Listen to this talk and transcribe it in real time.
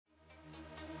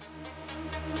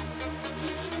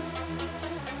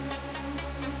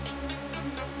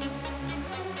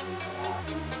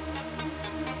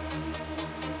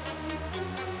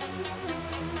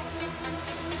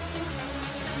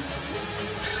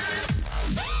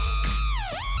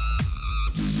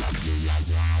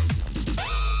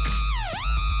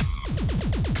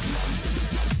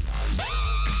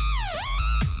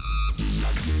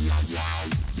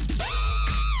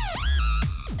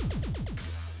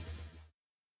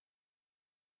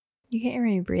You can't hear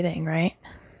me breathing, right?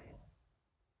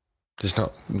 Just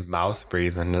don't mouth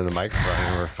breathe into the microphone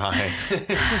and we're fine.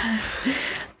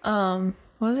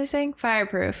 What was I saying?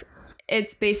 Fireproof.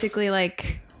 It's basically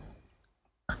like...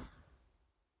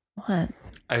 What?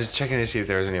 I was checking to see if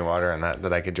there was any water in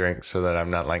that I could drink so that I'm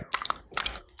not like...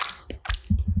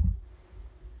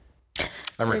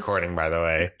 recording, by the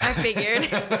way. I figured.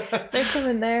 There's some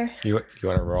in there. You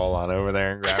want to roll on over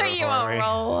there and grab it You for want me? to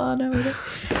roll on over there?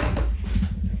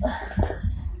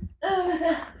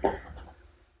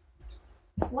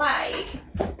 Why?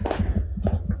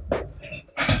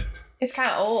 It's kind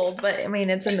of old, but I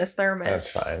mean, it's in this thermos.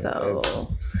 That's fine.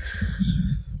 So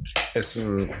It's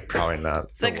probably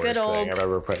not the good worst old thing I've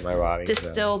ever put in my body.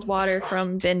 distilled water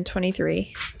from bin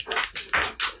 23.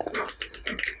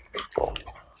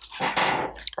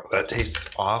 That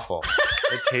tastes awful.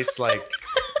 It tastes like...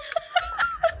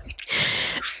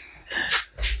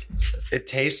 It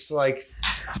tastes like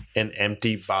an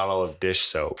empty bottle of dish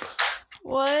soap.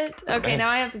 What? Okay, now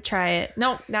I have to try it.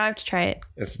 Nope, now I have to try it.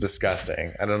 It's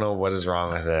disgusting. I don't know what is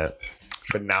wrong with it.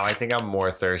 But now I think I'm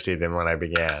more thirsty than when I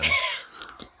began.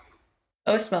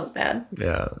 Oh, it smells bad.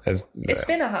 Yeah. It's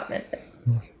been a hot minute.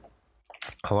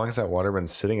 How long has that water been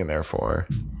sitting in there for?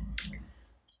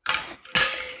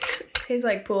 Tastes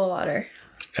like pool water.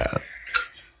 Yeah.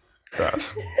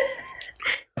 Gross.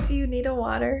 Do you need a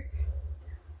water?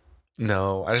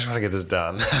 No, I just want to get this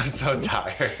done. I'm so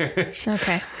tired.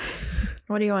 Okay.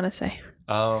 What do you want to say?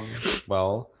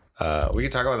 Well, we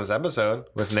can talk about this episode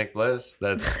with Nick Bliss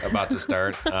that's about to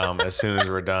start as soon as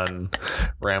we're done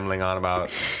rambling on about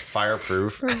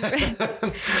fireproof.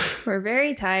 We're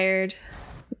very tired.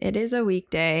 It is a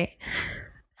weekday.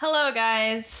 Hello,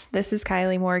 guys. This is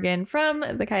Kylie Morgan from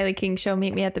The Kylie King Show.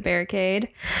 Meet me at the Barricade.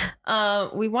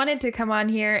 We wanted to come on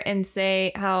here and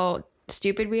say how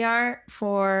stupid we are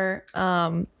for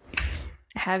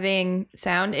having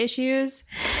sound issues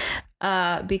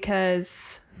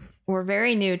because we're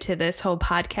very new to this whole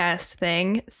podcast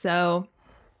thing. So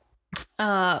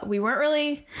we weren't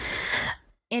really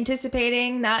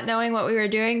anticipating not knowing what we were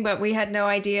doing, but we had no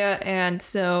idea. And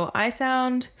so I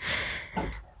sound...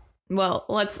 Well,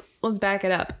 let's back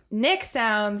it up. Nick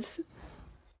sounds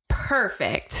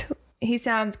perfect. He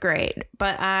sounds great,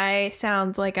 but I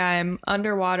sound like I'm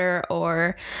underwater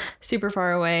or super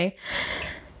far away.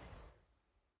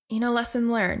 You know,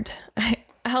 lesson learned.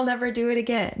 I'll never do it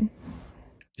again.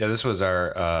 Yeah, this was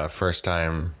our first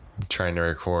time trying to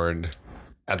record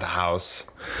at the house.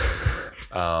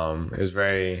 It was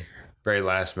very, very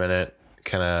last minute,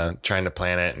 kind of trying to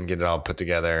plan it and get it all put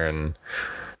together and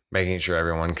making sure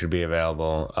everyone could be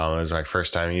available. It was my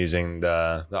first time using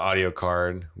the audio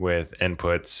card with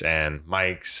inputs and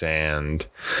mics and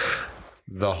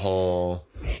the whole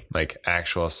like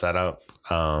actual setup.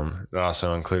 It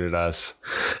also included us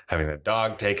having the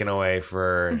dog taken away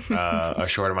for a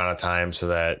short amount of time so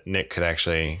that Nick could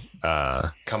actually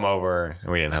come over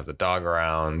and we didn't have the dog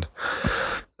around.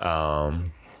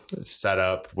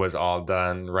 Setup was all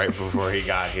done right before he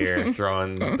got here,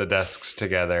 throwing the desks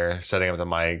together, setting up the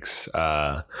mics,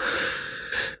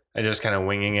 and just kind of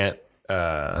winging it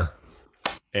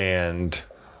and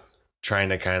trying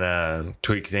to kind of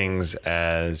tweak things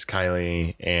as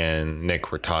Kylie and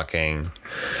Nick were talking.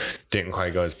 Didn't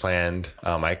quite go as planned.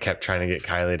 I kept trying to get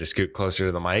Kylie to scoot closer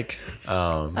to the mic.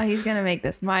 He's gonna make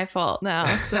this my fault now.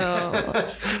 So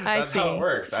That's how it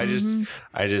works. I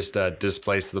just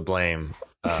displace the blame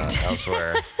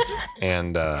elsewhere.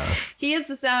 And he is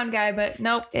the sound guy, but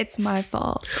nope, it's my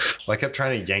fault. well, I kept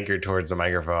trying to yank her towards the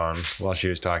microphone while she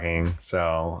was talking.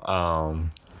 So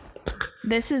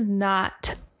This is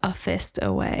not a fist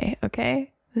away,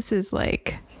 okay? This is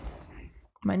like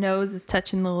my nose is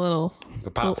touching the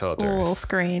pop filter, little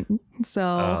screen.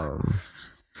 So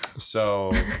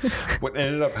So what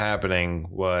ended up happening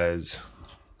was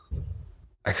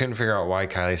I couldn't figure out why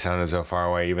Kylie sounded so far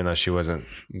away, even though she wasn't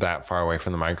that far away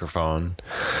from the microphone.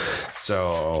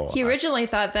 So he originally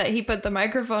thought that he put the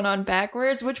microphone on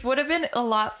backwards, which would have been a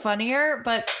lot funnier,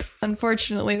 but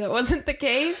unfortunately that wasn't the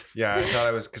case. yeah, I thought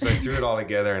it was because I threw it all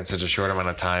together in such a short amount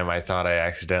of time. I thought I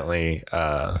accidentally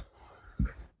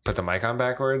put the mic on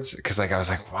backwards because I was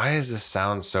like, why does this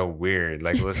sound so weird?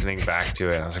 Like listening back to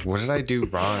it, I was like, what did I do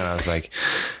wrong? And I was like,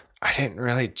 I didn't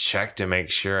really check to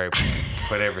make sure I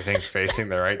put everything facing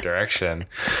the right direction.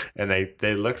 And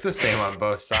they look the same on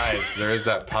both sides. There is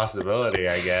that possibility,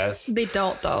 I guess. They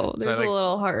don't though. There's a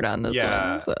little hard on this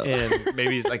one. So. And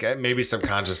maybe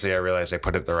subconsciously I realized I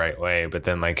put it the right way, but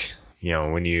then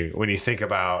when you think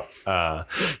about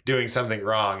doing something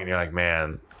wrong and you're like,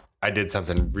 man, I did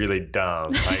something really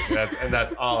dumb. Like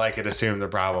that's all I could assume the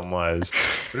problem was.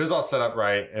 But it was all set up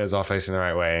right. It was all facing the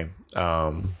right way.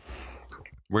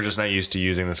 We're just not used to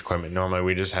using this equipment. Normally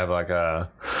we just have like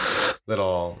a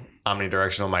little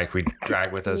omnidirectional mic we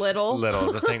drag with us. Little.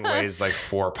 The thing weighs like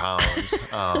 4 pounds.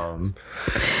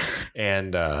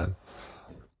 And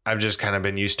I've just kind of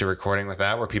been used to recording with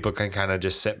that, where people can kind of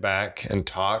just sit back and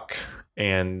talk,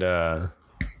 and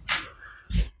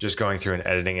just going through and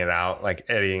editing it out, like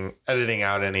editing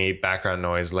out any background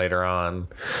noise later on.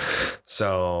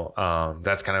 So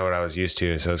that's kind of what I was used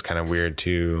to. So it's kind of weird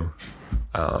to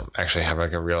actually have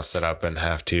like a real setup and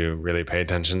have to really pay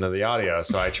attention to the audio.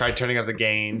 So I tried turning up the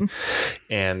gain,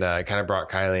 and it kind of brought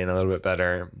Kylie in a little bit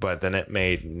better, but then it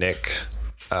made Nick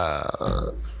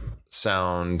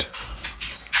sound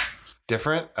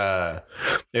different.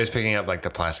 It was picking up like the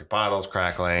plastic bottles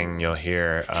crackling. You'll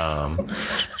hear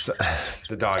so,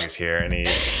 the dog is here, and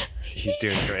he's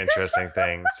doing some interesting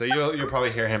things. So you'll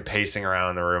probably hear him pacing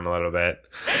around the room a little bit,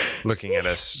 looking at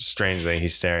us strangely.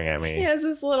 He's staring at me. He has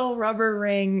this little rubber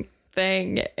ring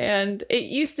thing, and it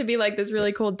used to be like this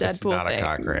really cool Deadpool it's not thing. A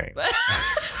cock ring.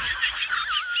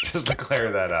 Just to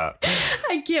clear that up.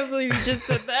 I can't believe you just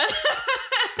said that.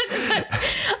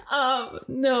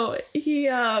 No, he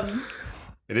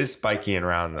it is spiky and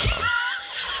round though.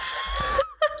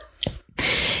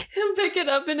 He'll pick it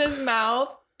up in his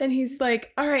mouth, and he's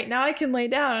like, all right, now I can lay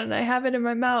down, and I have it in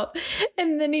my mouth.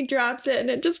 And then he drops it, and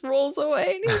it just rolls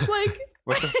away, and he's like,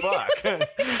 what the fuck?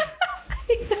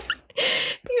 He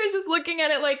was just looking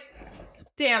at it like,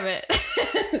 damn it.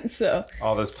 So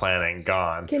all this planning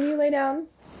gone. Can you lay down?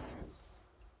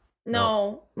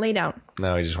 No, lay down.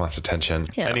 No, he just wants attention.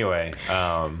 Yeah. Anyway,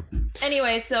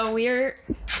 so we're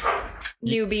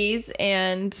newbies,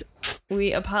 and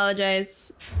we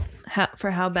apologize for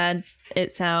how bad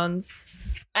it sounds.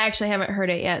 I actually haven't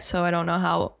heard it yet, so I don't know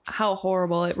how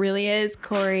horrible it really is.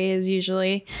 Corey is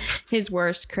usually his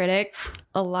worst critic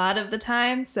a lot of the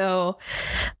time, so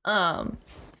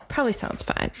probably sounds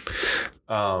fine.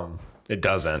 It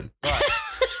doesn't. But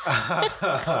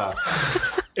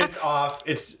it's off.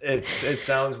 It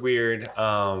sounds weird.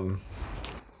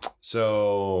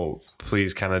 So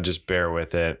please kind of just bear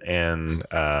with it, and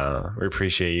we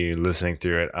appreciate you listening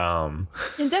through it. And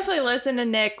definitely listen to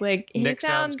Nick. Like, he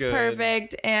sounds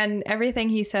perfect, and everything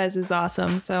he says is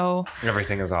awesome. So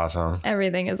everything is awesome.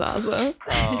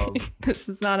 This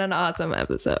is not an awesome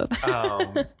episode.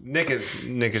 Nick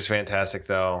is fantastic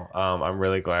though. I'm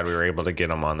really glad we were able to get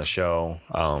him on the show.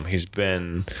 He's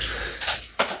been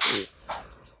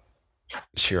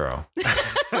Shiro.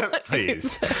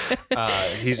 Please.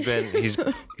 He's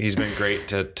been great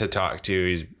to talk to.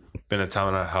 He's been a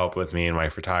ton of help with me in my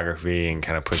photography and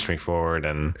kind of pushed me forward,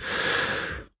 and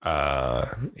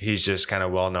he's just kind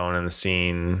of well known in the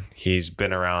scene. He's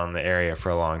been around the area for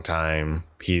a long time.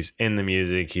 He's in the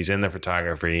music, he's in the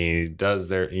photography, he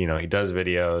does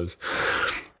videos.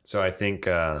 So I think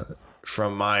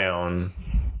from my own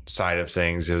side of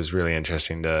things, it was really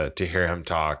interesting to hear him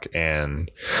talk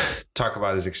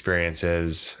about his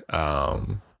experiences,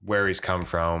 where he's come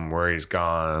from, where he's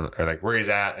gone, or like where he's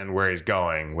at and where he's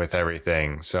going with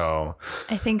everything. So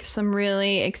I think some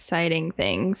really exciting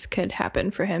things could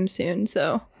happen for him soon.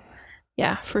 So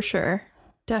yeah, for sure.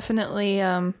 Definitely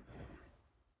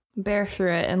bear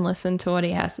through it and listen to what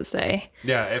he has to say.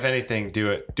 Yeah, if anything, do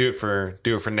it for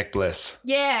Nick Bliss.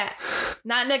 Yeah.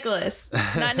 Not Nicholas.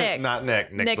 Not Nick. Not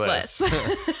Nick. Nick Bliss.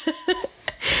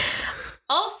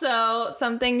 Also,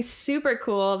 something super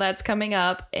cool that's coming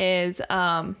up is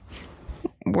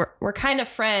we're kind of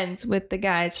friends with the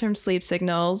guys from Sleep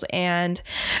Signals, and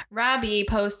Robbie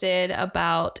posted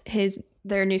about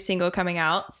their new single coming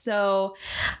out. So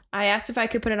I asked if I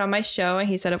could put it on my show, and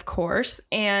he said, of course.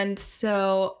 And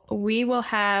so we will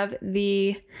have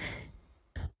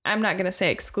I'm not going to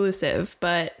say exclusive,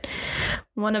 but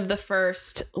one of the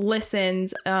first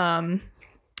listens.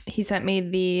 He sent me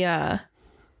the, I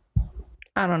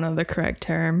don't know the correct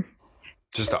term.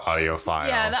 Just the audio file.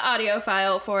 Yeah, the audio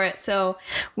file for it. So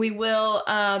we will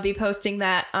be posting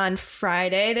that on this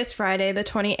Friday, the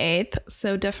 28th.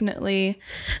 So definitely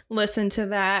listen to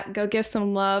that. Go give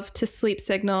some love to Sleep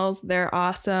Signals. They're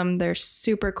awesome. They're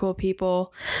super cool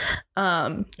people.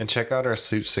 And check out our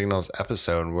Sleep Signals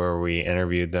episode where we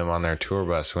interviewed them on their tour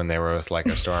bus when they were with Like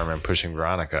a Storm and Pushing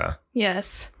Veronica.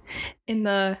 Yes. In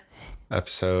the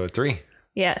episode 3.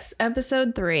 Yes,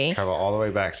 episode 3. Travel all the way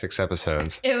back 6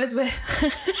 episodes. It was with...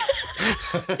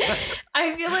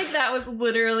 I feel like that was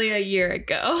literally a year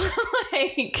ago.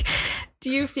 Like, do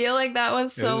you feel like that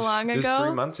was long ago? It was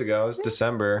 3 months ago. It was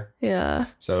December. Yeah.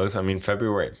 So it was,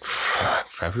 February.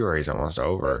 February's almost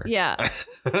over. Yeah.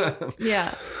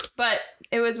 Yeah. But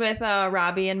it was with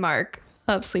Robbie and Mark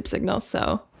of Sleep Signals,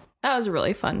 so that was a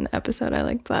really fun episode. I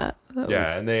liked that.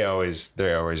 And they're always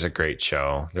a great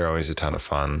show. They're always a ton of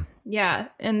fun. Yeah,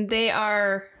 and they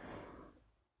are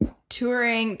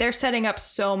touring. They're setting up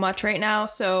so much right now,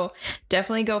 so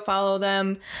definitely go follow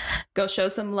them, go show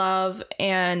some love,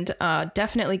 and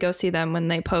definitely go see them when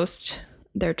they post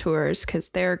their tours, because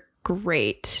they're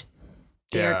great.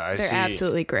 They're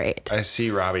absolutely great. I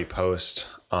see Robbie post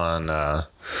on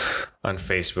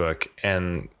Facebook,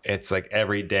 and it's like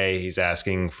every day he's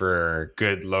asking for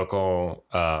good local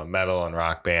metal and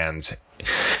rock bands,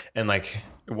 and like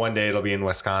one day it'll be in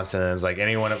Wisconsin and it's like,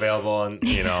 anyone available, and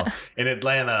in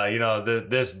Atlanta,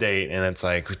 this date, and it's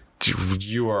like,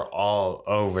 you are all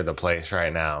over the place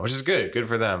right now, which is good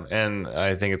for them. And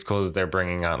I think it's cool that they're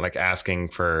bringing on, like, asking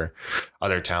for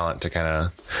other talent to kind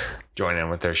of join in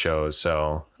with their shows.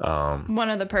 So one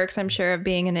of the perks, I'm sure, of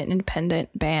being an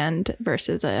independent band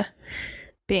versus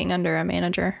being under a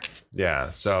manager.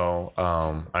 Yeah. So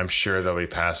I'm sure they'll be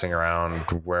passing around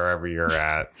wherever you're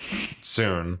at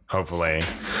soon, hopefully.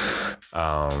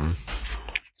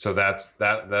 So that's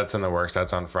in the works.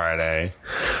 That's on Friday.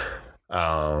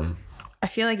 I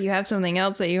feel like you have something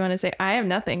else that you want to say. I have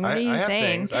nothing. What are you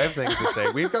saying? I have things to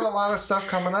say. We've got a lot of stuff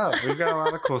coming up. We've got a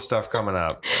lot of cool stuff coming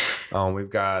up. We've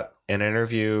got an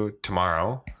interview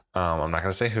tomorrow. I'm not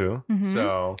going to say who. Mm-hmm.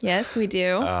 So yes, we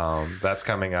do. That's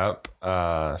coming up.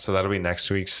 So that'll be next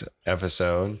week's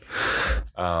episode.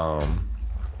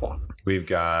 We've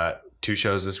got 2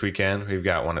 shows this weekend. We've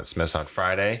got one at Smith's on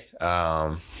Friday.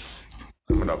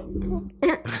 He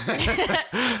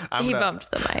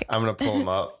bumped the mic. I'm gonna pull them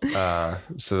up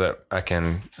so that I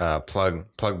can plug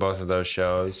both of those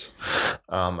shows.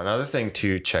 Another thing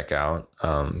to check out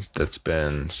that's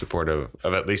been supportive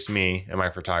of at least me and my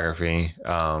photography.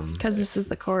 Because this is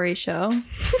the Corey show.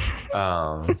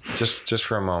 Just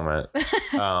for a moment.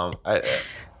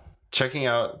 Checking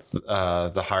out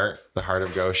the Heart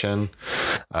of Goshen.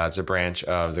 It's a branch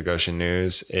of the Goshen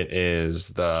News. It is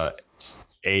the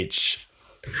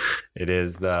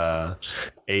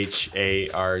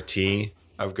HART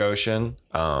of Goshen.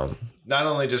 Not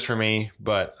only just for me,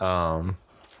 but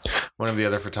one of the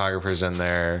other photographers in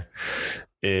there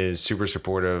is super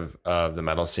supportive of the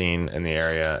metal scene in the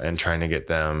area and trying to get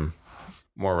them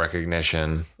more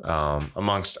recognition,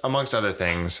 amongst other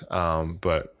things.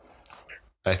 But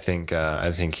I think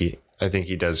he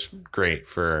does great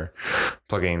for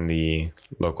plugging the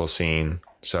local scene.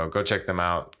 So go check them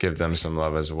out. Give them some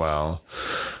love as well.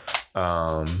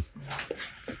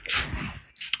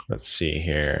 Let's see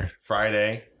here.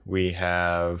 Friday, we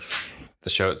have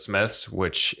the show at Smith's,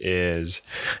 which is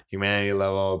Humanity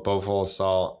Level, Beautiful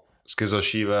Assault, Schizo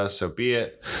Shiva, So Be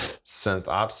It,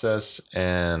 Synthopsis,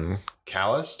 and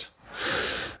Calloused.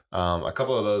 A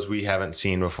couple of those we haven't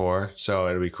seen before, so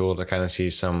it'll be cool to kind of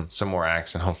see some more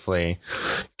acts and hopefully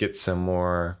get some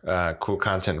more cool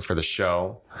content for the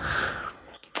show.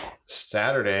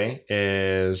 Saturday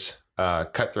is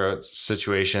Cutthroat's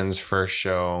Situation's first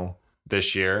show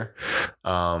this year,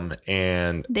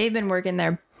 and they've been working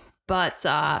their butts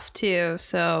off too,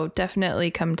 so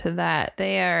definitely come to that.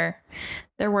 They're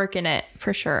working it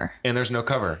for sure. And there's no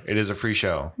cover. It is a free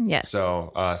show. Yes.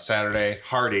 So Saturday,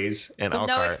 Hardee's in Elkhart.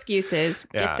 No excuses.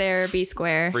 Yeah. Get there, be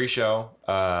square. Free show.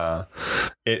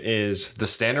 It is the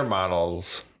Standard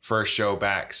Models' first show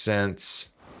back since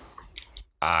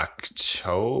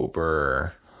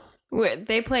October.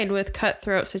 They played with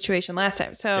Cutthroat Situation last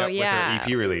time, so with their EP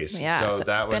release. Yeah, so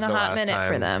that was the last time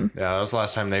for them. Yeah, that was the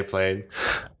last time they played.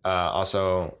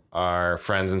 Also, our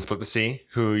friends in Split the Sea,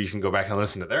 who you can go back and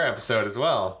listen to their episode as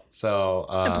well. So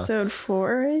episode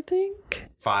 4, I think.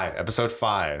 Episode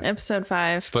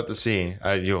 5. Split the Sea.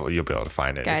 You'll be able to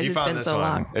find it. Guys, it's been so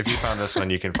long. If you found this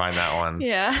one, you can find that one.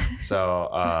 Yeah. So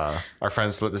our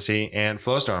friends Split the Sea and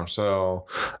Flowstorm. So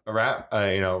a rap,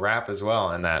 rap as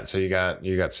well in that. So you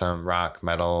got some rock,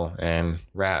 metal, and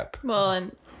rap. Well,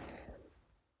 and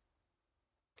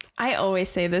I always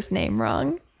say this name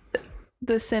wrong.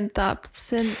 The synth.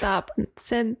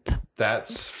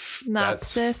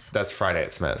 That's Friday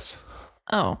at Smith's.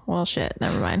 Oh, well, shit.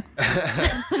 Never mind.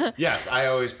 Yes, I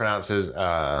always pronounce his.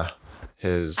 I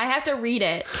have to read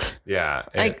it. Yeah.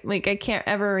 I can't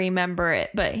ever remember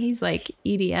it, but he's like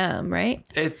EDM, right?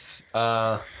 It's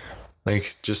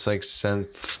just like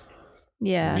synth.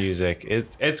 Yeah. Music.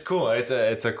 It's cool. It's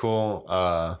a cool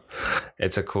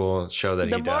show that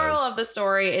he does. The moral of the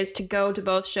story is to go to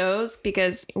both shows,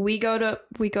 because we go to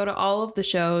all of the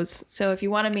shows. So if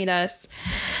you want to meet us,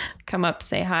 come up,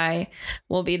 say hi.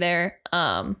 We'll be there.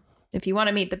 If you want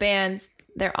to meet the bands,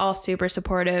 they're all super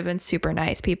supportive and super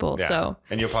nice people. Yeah. So,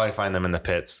 and you'll probably find them in the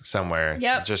pits somewhere.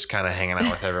 Yep. Just kind of hanging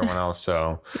out with everyone else.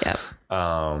 So, yep.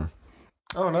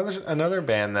 Another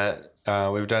band that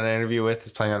we've done an interview with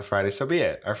is playing on Friday. So Be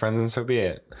It. Our friends in So Be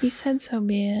It. You said So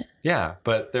Be It. Yeah,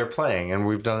 but they're playing, and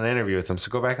we've done an interview with them. So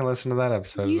go back and listen to that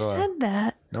episode. You as well. said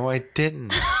that. No, I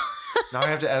didn't. Now I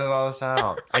have to edit all this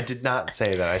out. I did not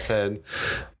say that. I said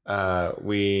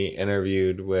we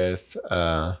interviewed with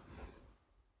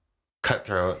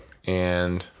Cutthroat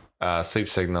and Sleep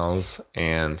Signals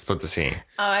and Split the Sea.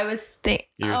 Oh, I was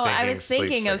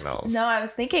thinking of I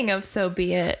was thinking of So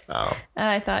Be It. Oh. And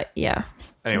I thought, yeah.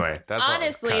 Anyway, that's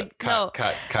honestly cut.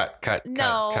 The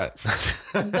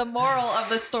moral of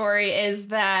the story is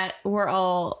that we're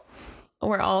all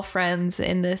friends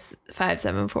in this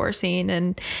 574 scene.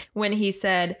 And when he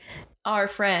said our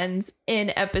friends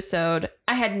in episode,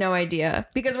 I had no idea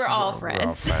because we're all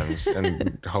friends. We're all friends,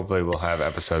 and hopefully we'll have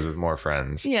episodes with more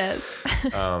friends. Yes.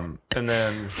 And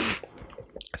then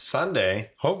Sunday,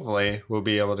 hopefully we'll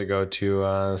be able to go to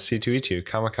C2E2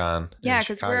 Comic-Con. Yeah,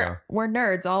 because we're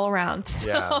nerds all around. So.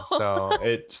 Yeah, so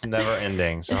it's never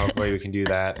ending. So hopefully we can do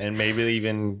that, and maybe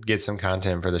even get some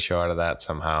content for the show out of that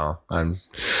somehow.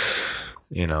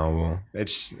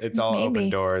 It's all open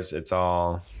doors. It's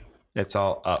all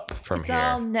up from here. It's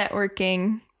all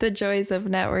networking. The joys of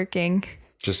networking.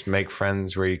 Just make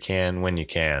friends where you can, when you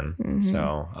can. Mm-hmm.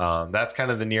 So that's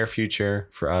kind of the near future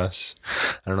for us.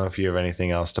 I don't know if you have anything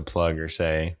else to plug or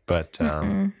say, but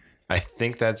I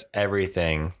think that's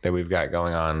everything that we've got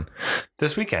going on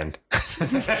this weekend.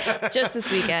 Just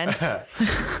this weekend.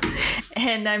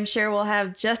 And I'm sure we'll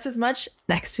have just as much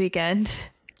next weekend.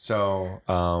 So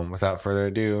without further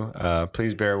ado,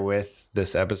 please bear with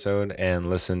this episode and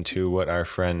listen to what our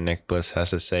friend Nick Bliss has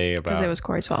to say about... Because it was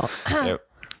Corey's fault.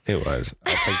 It was.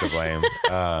 I'll take the blame.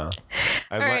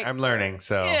 I'm learning,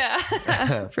 so...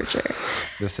 Yeah, for sure.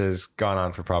 This has gone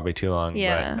on for probably too long,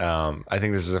 but I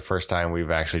think this is the first time we've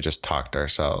actually just talked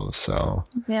ourselves, so...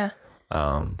 Yeah.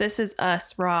 This is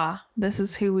us, raw. This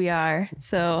is who we are,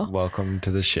 so... Welcome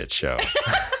to the shit show.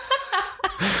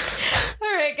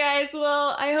 All right, guys.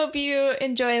 Well, I hope you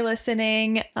enjoy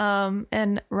listening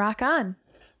and rock on.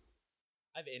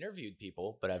 I've interviewed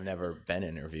people, but I've never been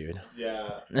interviewed.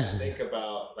 Yeah, think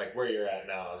about like where you're at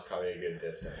now is probably a good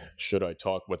distance. Should I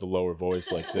talk with a lower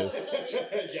voice like this?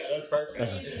 Yeah, that's perfect.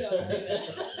 Please don't do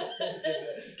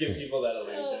that. Give people that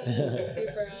illusion.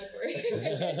 Super awkward.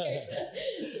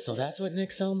 So that's what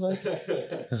Nick sounds like?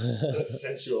 The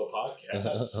sensual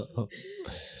podcast.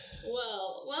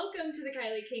 Well, welcome to the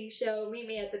Kylie King Show. Meet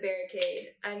me at the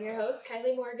Barricade. I'm your host,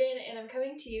 Kylie Morgan, and I'm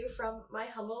coming to you from my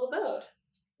humble abode.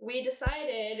 We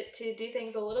decided to do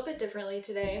things a little bit differently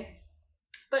today,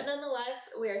 but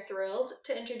nonetheless, we are thrilled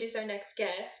to introduce our next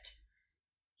guest.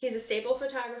 He's a staple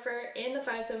photographer in the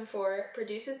 574,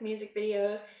 produces music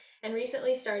videos, and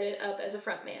recently started up as a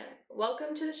frontman.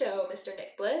 Welcome to the show, Mr.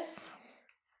 Nick Bliss.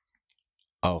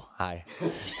 Oh, hi.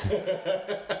 This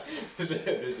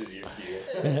is your cue.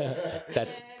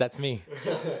 That's me.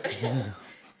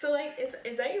 So, like,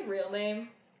 is that your real name?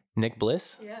 Nick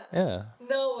Bliss? Yeah.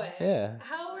 No way. Yeah.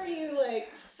 How are you, like,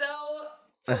 so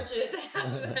fortunate to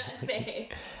have that name?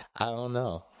 I don't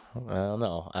know.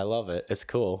 I love it. It's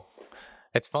cool.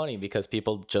 It's funny because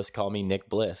people just call me Nick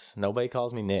Bliss. Nobody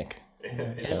calls me Nick.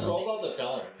 It just rolls off the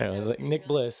tongue. I was like, Nick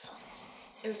Bliss.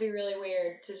 It would be really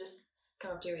weird to just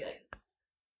come up to you and be like,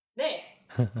 Nick.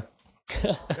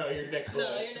 No, you're Nick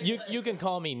Bliss. You can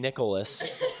call me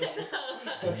Nicholas.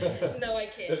 No, I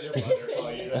can't. Does your mother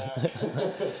call you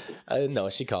that? No,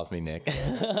 she calls me Nick.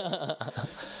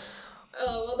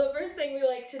 Well, the first thing we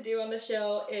like to do on the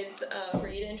show is for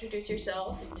you to introduce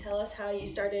yourself. Tell us how you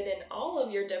started in all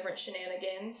of your different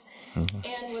shenanigans,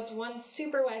 and what's one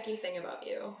super wacky thing about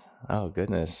you. Oh,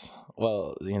 goodness.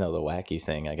 Well, the wacky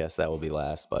thing, I guess that will be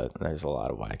last, but there's a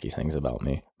lot of wacky things about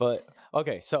me. But,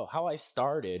 okay, so how I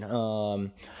started,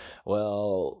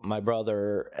 well, my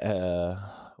brother...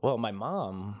 my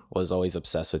mom was always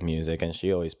obsessed with music, and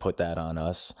she always put that on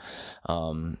us.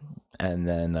 And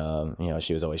then,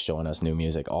 she was always showing us new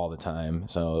music all the time.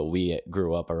 So we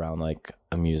grew up around like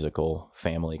a musical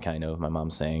family, kind of. My mom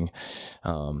sang.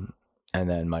 And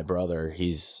then my brother,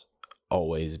 he's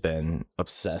always been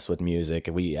obsessed with music.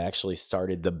 We actually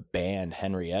started the band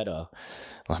Henrietta,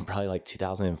 probably like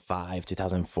 2005,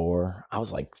 2004. I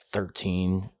was like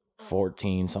 13,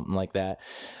 14, something like that.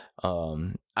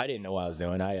 I didn't know what I was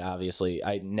doing.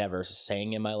 I never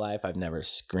sang in my life. I've never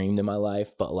screamed in my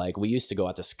life, but like we used to go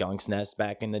out to Skunk's Nest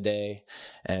back in the day,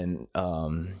 and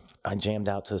I jammed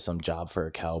out to some Job for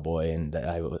a Cowboy, and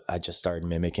I just started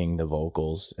mimicking the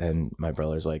vocals, and my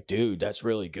brother's like, dude, that's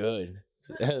really good.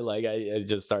 Like I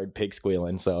just started pig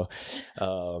squealing. So,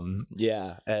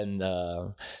 yeah.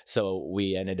 And so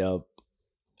we ended up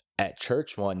at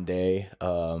church one day.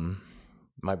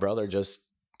 My brother just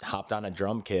hopped on a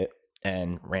drum kit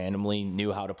and randomly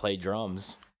knew how to play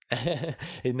drums.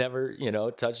 He never,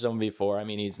 touched them before. I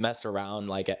mean, he's messed around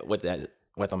like with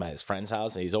him at his friend's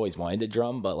house, and he's always wanted to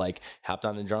drum, but like hopped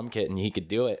on the drum kit and he could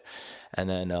do it. And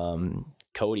then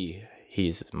Cody,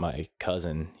 he's my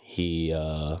cousin. He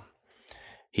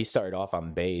started off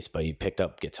on bass, but he picked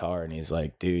up guitar, and he's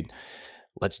like, dude,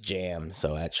 let's jam.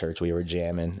 So at church we were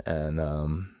jamming, and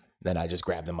then I just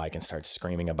grabbed the mic and started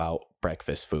screaming about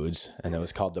breakfast foods, and it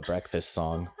was called The Breakfast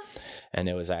Song, and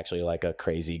it was actually like a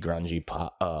crazy grungy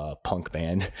punk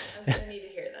band. I'm gonna need to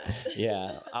hear that.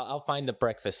 Yeah, I'll find The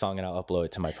Breakfast Song and I'll upload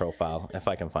it to my profile if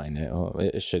I can find it. Oh,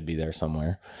 it should be there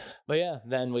somewhere. But yeah,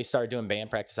 then we started doing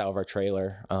band practice out of our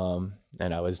trailer, and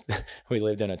we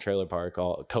lived in a trailer park,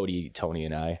 all Cody, Tony,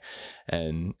 and I,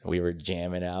 and we were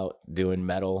jamming out doing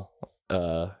metal.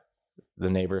 The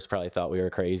neighbors probably thought we were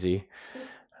crazy.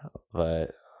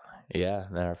 But yeah,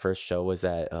 then our first show was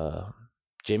at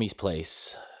Jimmy's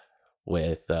Place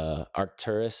with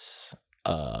Arcturus,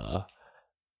 The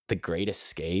Great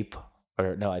Escape,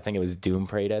 or no, I think it was Doom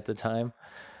Parade at the time,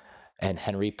 and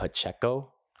Henry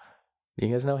Pacheco. Do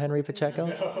you guys know Henry Pacheco?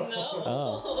 No.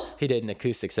 Oh, he did an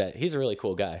acoustic set. He's a really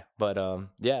cool guy. But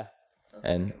yeah,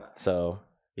 and so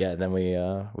yeah, then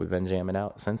we've been jamming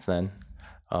out since then.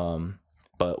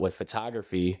 But with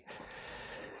photography.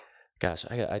 Gosh,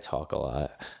 I talk a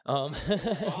lot.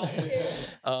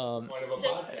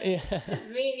 It's just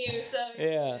me and you, so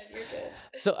you're good.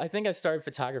 So I think I started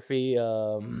photography.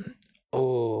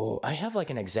 I have like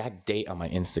an exact date on my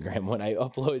Instagram when I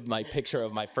uploaded my picture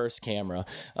of my first camera.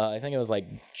 I think it was like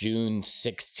June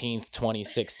 16th,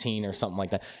 2016 or something like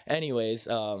that. Anyways,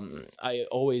 I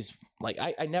always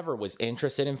I never was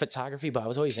interested in photography, but I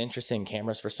was always interested in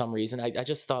cameras for some reason. I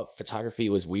just thought photography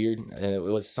was weird. It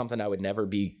was something I would never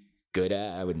be good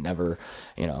at. I would never,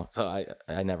 so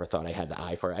I never thought I had the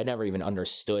eye for it. I never even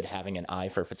understood having an eye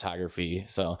for photography.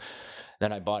 So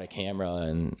then I bought a camera,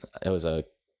 and it was a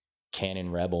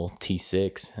Canon Rebel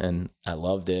T6, and I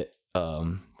loved it.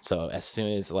 So as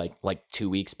soon as like 2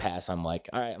 weeks pass, I'm like,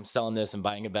 all right, I'm selling this and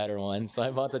buying a better one. So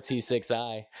I bought the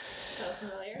T6i. Sounds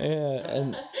familiar. Yeah,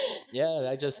 and yeah,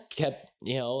 I just kept,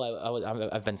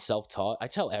 I've been self-taught. I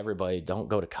tell everybody, don't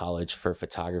go to college for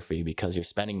photography, because you're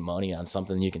spending money on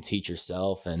something you can teach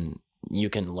yourself, and you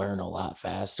can learn a lot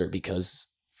faster because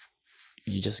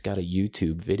you just got to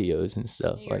YouTube videos and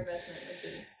stuff. Your investment would be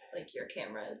like your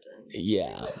cameras and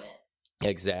yeah, equipment.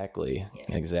 Exactly.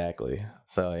 Yeah. Exactly.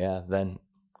 So yeah,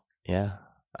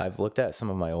 I've looked at some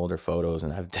of my older photos,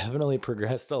 and I've definitely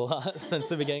progressed a lot since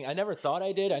the beginning. I never thought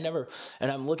I did.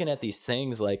 And I'm looking at these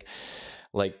things like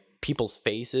people's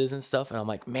faces and stuff, and I'm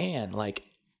like, man, like,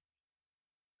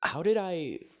 how did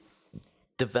I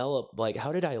develop,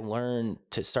 how did I learn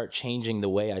to start changing the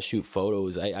way I shoot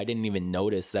photos? I didn't even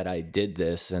notice that I did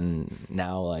this, and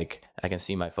now I can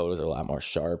see my photos are a lot more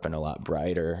sharp and a lot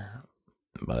brighter.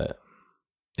 But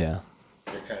yeah.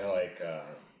 You're kind of like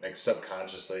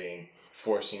subconsciously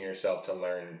forcing yourself to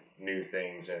learn new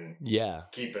things and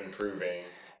keep improving.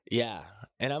 Yeah.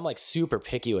 And I'm super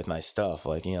picky with my stuff.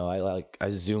 I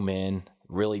zoom in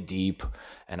really deep,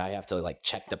 and I have to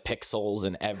check the pixels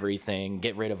and everything,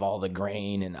 get rid of all the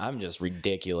grain, and I'm just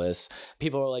ridiculous.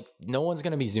 People are like, no one's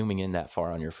going to be zooming in that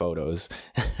far on your photos.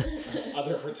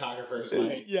 Other photographers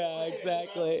might. Yeah,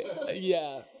 exactly.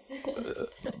 Yeah.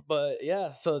 But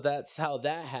yeah, so that's how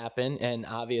that happened. And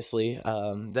obviously,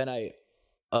 then I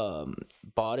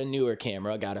bought a newer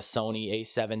camera, got a Sony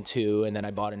A7 II, and then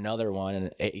I bought another one,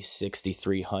 an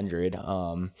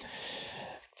A6300.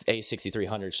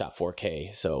 A6300 shot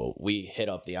 4K. So we hit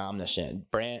up the Omniscient.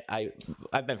 Brant,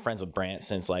 I've been friends with Brant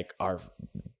since our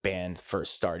band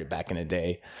first started back in the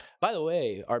day. By the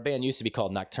way, our band used to be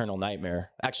called Nocturnal Nightmare.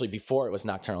 Actually, before it was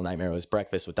Nocturnal Nightmare, it was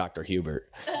Breakfast with Dr.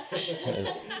 Hubert.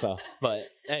 But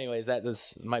anyways,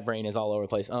 my brain is all over the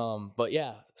place. But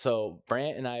yeah, so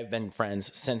Brant and I have been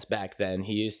friends since back then.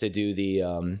 He used to do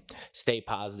the Stay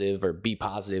Positive or Be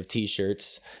Positive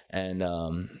t-shirts, and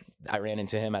I ran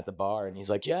into him at the bar, and he's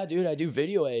like, yeah, dude, I do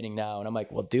video editing now. And I'm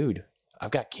like, well, dude,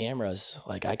 I've got cameras.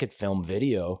 I could film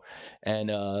video. And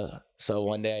so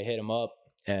one day I hit him up,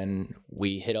 and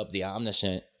we hit up the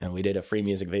Omniscient, and we did a free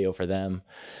music video for them.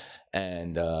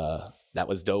 And that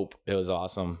was dope. It was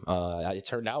awesome. It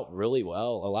turned out really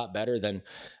well, a lot better than,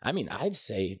 I'd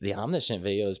say the Omniscient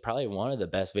video is probably one of the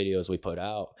best videos we put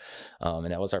out.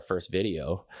 And that was our first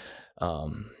video.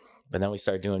 But then we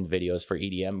started doing videos for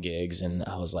EDM gigs, and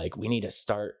I was like, we need to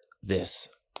start this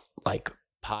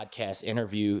podcast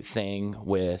interview thing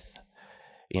with,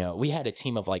 we had a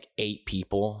team of like 8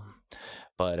 people,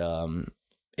 but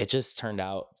it just turned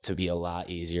out to be a lot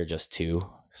easier just 2.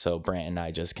 So Brant and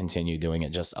I just continue doing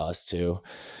it just us 2,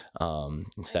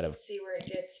 instead of see where it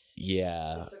gets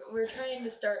difficult. We're trying to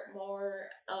start more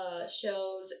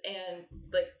shows, and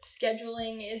like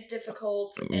scheduling is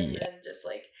difficult, and then just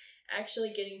like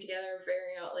actually getting together and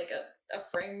figuring out like a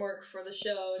framework for the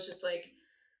show is just like,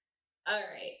 all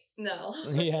right, no.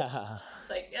 Yeah.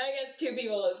 Like, I guess 2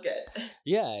 people is good.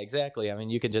 Yeah, exactly. I mean,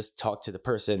 you can just talk to the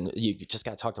person. You just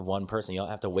got to talk to one person. You don't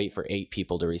have to wait for 8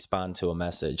 people to respond to a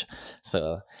message.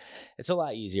 So it's a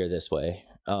lot easier this way.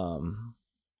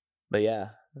 But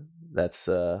yeah, that's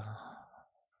how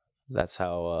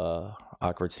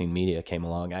Awkward Scene Media came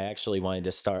along. I actually wanted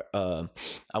to start, I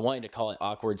wanted to call it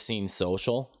Awkward Scene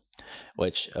Social,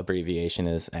 which abbreviation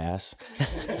is ass.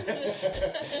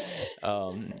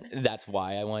 That's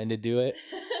why I wanted to do it.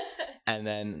 And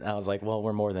then I was like, well,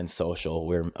 we're more than social.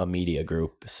 We're a media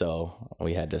group. So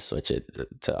we had to switch it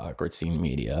to Awkward Scene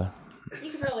Media. You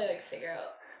could probably like figure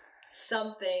out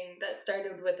something that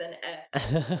started with an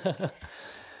S.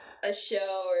 A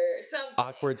show or something.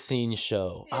 Awkward Scene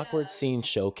Show. Yeah. Awkward Scene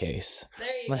Showcase.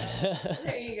 There you go.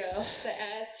 There you go. The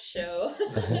ass show.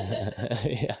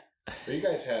 Yeah. But you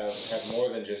guys have more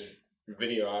than just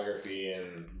videography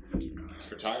and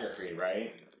photography,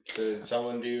 right? Did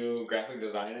someone do graphic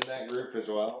design in that group as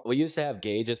well? We used to have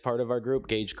Gage as part of our group,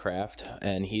 Gage Craft,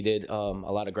 and he did a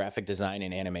lot of graphic design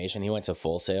and animation. He went to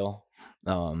Full Sail.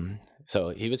 So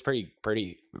he was pretty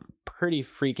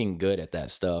freaking good at that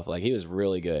stuff. Like, he was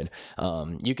really good.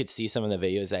 You could see some of the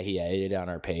videos that he edited on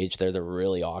our page. They're the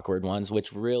really awkward ones,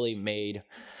 which really made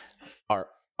our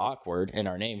awkward and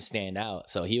our name stand out.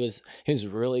 So he was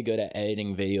really good at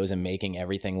editing videos and making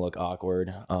everything look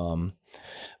awkward.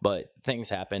 But things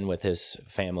happened with his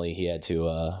family. He had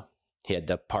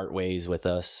to part ways with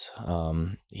us.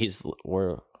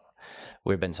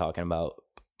 We've been talking about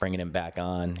bringing him back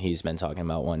on. He's been talking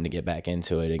about wanting to get back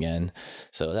into it again.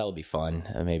 So that'll be fun.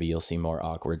 Maybe you'll see more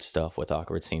awkward stuff with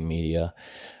Awkward Scene Media.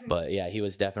 But yeah, he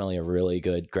was definitely a really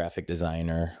good graphic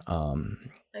designer.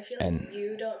 I feel like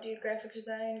you don't do graphic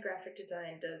design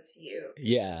does you.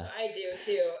 Yeah. So I do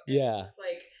too. Yeah. It's just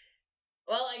like,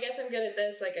 well, I guess I'm good at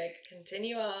this. Like, I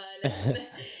continue on. And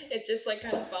it just like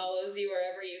kind of follows you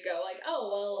wherever you go. Like, oh,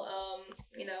 well,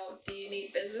 do you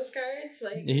need business cards?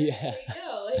 Like, yeah. Here you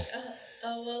go. Like,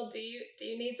 oh, well, do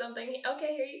you need something?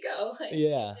 Okay, here you go. Like,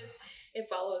 yeah. It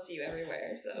follows you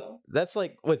everywhere. So that's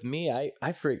like with me.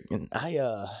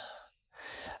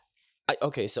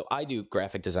 Okay, so I do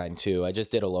graphic design too. I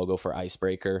just did a logo for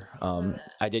Icebreaker.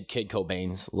 I did Kid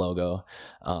Cobain's logo.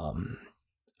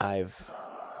 I've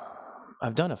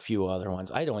done a few other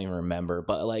ones. I don't even remember,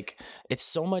 but like, it's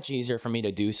so much easier for me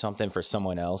to do something for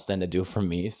someone else than to do for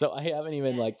me. So I haven't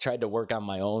even like tried to work on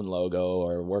my own logo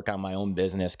or work on my own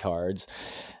business cards,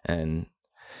 and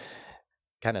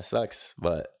kind of sucks,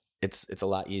 but it's a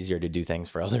lot easier to do things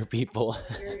for other people.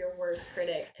 You're your worst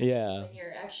critic. Yeah. When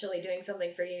you're actually doing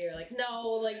something for you, you're like, no,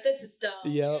 like, this is dumb.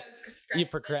 Yep. You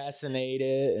procrastinate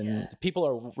it, and people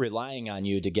are relying on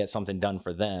you to get something done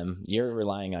for them. You're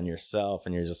relying on yourself,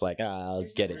 and you're just like, I'll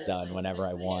get it done whenever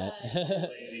I want.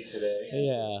 Lazy today.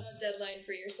 Yeah. No deadline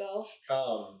for yourself.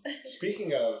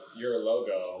 Speaking of your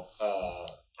logo,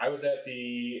 I was at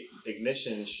the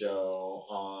Ignition show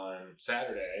on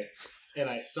Saturday, and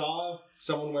I saw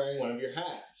someone wearing one of your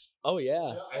hats. Oh,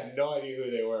 yeah. I had no idea who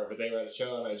they were, but they were at the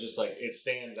show, and I was just like, it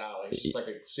stands out. Like, it's just like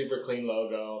a super clean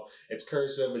logo. It's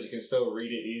cursive, but you can still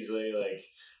read it easily. Like,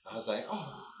 I was like,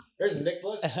 oh, there's Nick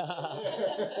Bliss.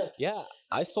 Yeah,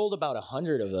 I sold about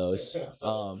 100 of those.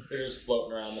 They're just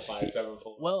floating around the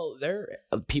 574. Well,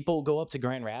 people go up to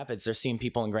Grand Rapids. They're seeing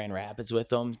people in Grand Rapids with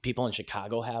them. People in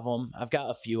Chicago have them. I've got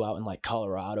a few out in like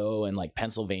Colorado and like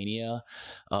Pennsylvania.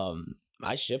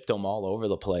 I shipped them all over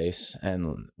the place,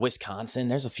 and Wisconsin,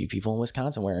 there's a few people in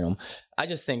Wisconsin wearing them. I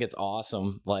just think it's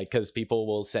awesome, like, because people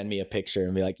will send me a picture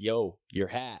and be like, yo, your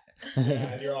hat. Yeah,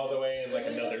 and you're all the way in like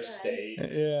another state.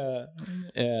 Yeah.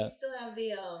 Do you still have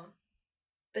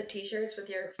the t-shirts with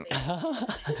your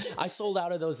face? I sold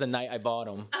out of those the night I bought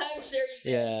them. I'm sure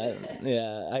you did.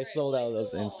 Yeah. I sold out of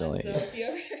those instantly. So if you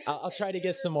ever, I'll try to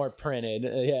get some more printed.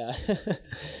 Yeah.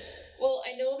 Well,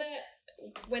 I know that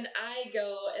when I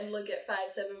go and look at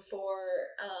 574,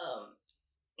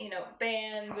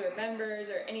 bands or members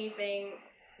or anything,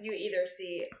 you either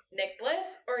see Nick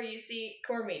Bliss or you see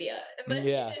Core Media. But,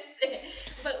 yeah.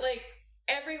 But like,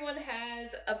 everyone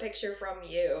has a picture from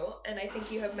you, and I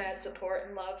think you have mad support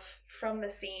and love from the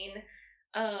scene.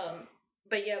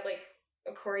 But yeah, like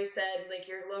Corey said, like,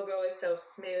 your logo is so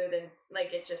smooth, and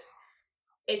like, it just,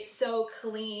 it's so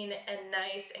clean and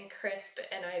nice and crisp,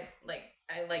 and I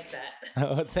like that.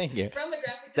 Oh, thank you. From a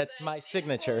graphic That's design my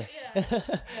signature. standpoint,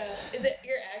 yeah. Is it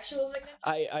your actual signature?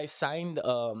 I signed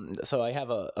so I have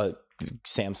a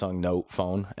Samsung Note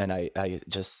phone, and I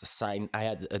just signed. I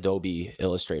had Adobe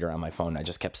Illustrator on my phone. I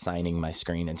just kept signing my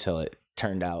screen until it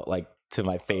turned out like to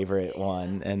my favorite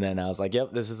one, and then I was like,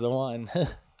 "Yep, this is the one."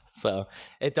 So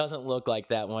it doesn't look like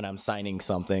that when I'm signing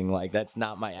something. Like that's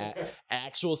not my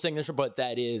actual signature, but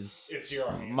that is It's your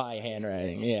my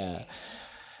handwriting. Yeah.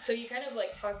 So you kind of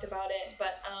like talked about it,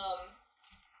 but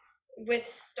with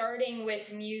starting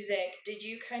with music, did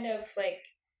you kind of like,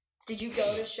 did you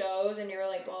go to shows and you were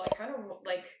like, well, I kind of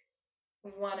like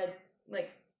want to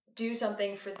like do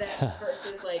something for them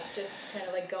versus like just kind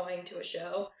of like going to a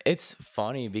show? It's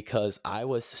funny because I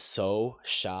was so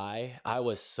shy.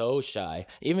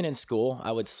 Even in school,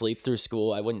 I would sleep through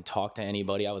school. I wouldn't talk to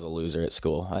anybody. I was a loser at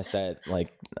school. I sat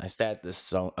at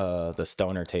the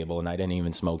stoner table, and I didn't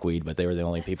even smoke weed, but they were the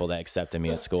only people that accepted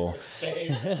me at school.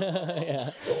 Same.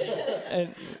 Yeah. I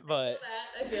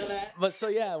feel that. But so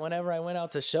yeah, whenever I went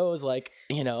out to shows, like,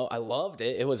 I loved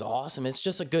it. It was awesome. It's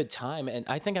just a good time. And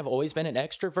I think I've always been an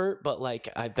extrovert, but like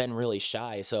I've been really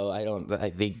shy, so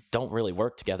they don't really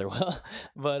work together well.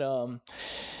 But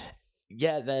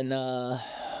yeah, then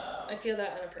I feel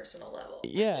that on a personal level.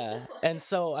 yeah. And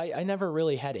so I never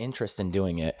really had interest in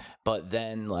doing it. But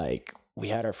then like we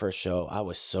had our first show. I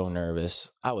was so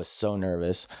nervous. I was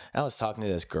talking to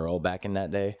this girl back in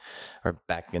that day, or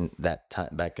back in that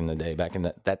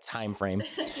time frame.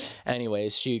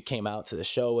 Anyways, she came out to the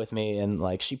show with me, and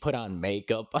like she put on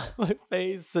makeup on my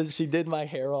face, and she did my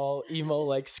hair all emo,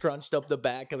 like scrunched up the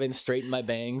back of it and straightened my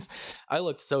bangs. I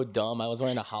looked so dumb. I was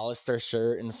wearing a Hollister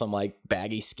shirt and some like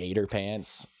baggy skater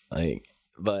pants.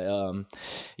 But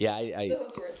yeah,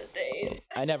 Those were the days.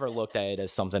 I never looked at it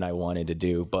as something I wanted to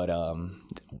do, but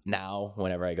now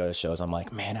whenever I go to shows, I'm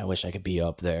like, man, I wish I could be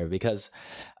up there, because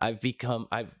I've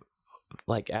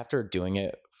like, after doing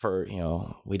it for,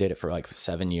 we did it for like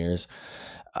 7 years.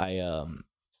 I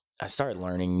started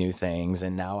learning new things,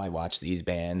 and now I watch these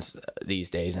bands these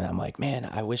days, and I'm like, man,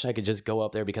 I wish I could just go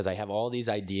up there, because I have all these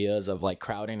ideas of like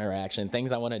crowd interaction,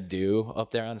 things I want to do up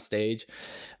there on stage,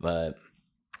 but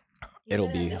You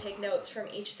have to take notes from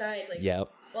each side. Like, yep.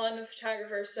 Well, I'm a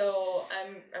photographer, so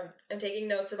I'm taking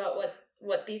notes about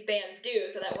what these bands do,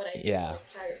 so that when I do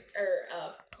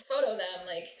photo them,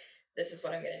 like, this is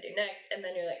what I'm gonna do next. And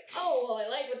then you're like, oh, well, I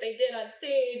like what they did on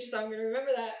stage, so I'm gonna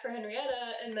remember that for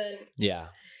Henrietta. And then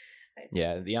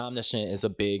the Omniscient is a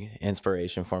big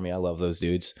inspiration for me. I love those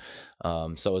dudes.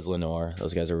 So is Lenore.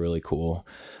 Those guys are really cool.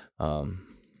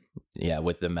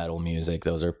 With the metal music,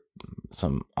 those are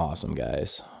some awesome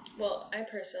guys. Well, I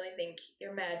personally think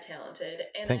you're mad talented,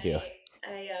 and thank you.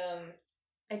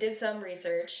 I did some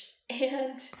research,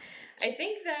 and I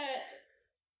think that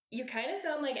you kind of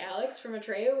sound like Alex from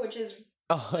Atreyu, which is.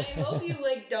 Oh. I hope you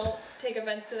like don't take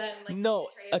offense to that. And, like, no,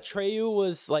 Atreyu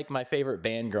was like my favorite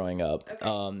band growing up.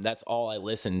 Okay. That's all I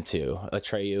listened to.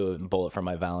 Atreyu and Bullet for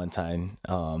My Valentine.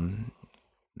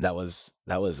 That was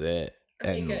it.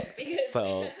 Okay, good. Because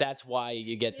so that's why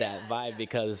you get that vibe,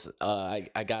 because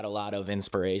I got a lot of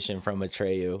inspiration from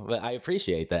Atreyu, but I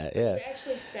appreciate that. Yeah, you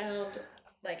actually sound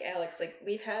like Alex. Like,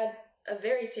 we've had a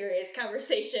very serious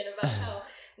conversation about how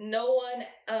no one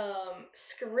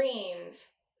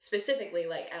screams specifically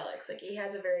like Alex. Like, he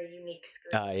has a very unique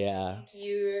scream. Yeah.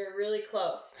 You're really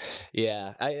close.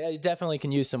 Yeah, I definitely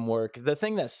can use some work. The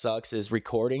thing that sucks is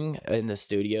recording in the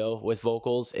studio with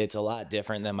vocals. It's a lot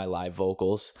different than my live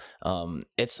vocals.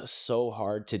 It's so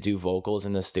hard to do vocals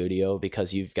in the studio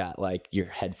because you've got like your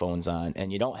headphones on,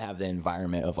 and you don't have the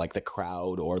environment of like the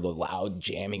crowd or the loud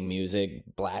jamming music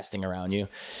blasting around you.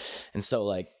 And so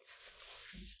like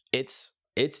it's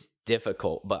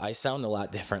difficult, but I sound a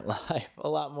lot different live. A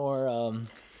lot more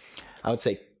I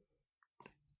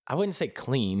wouldn't say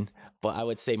clean, but I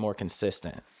would say more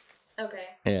consistent. Okay.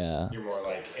 Yeah. You're more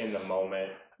like in the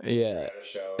moment. Yeah. At a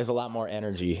show. There's a lot more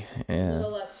energy. Yeah. A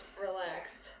little less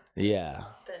relaxed. Yeah.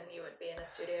 Than you would be in a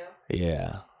studio.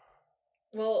 Yeah.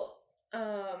 Well,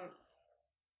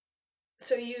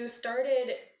 so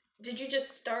did you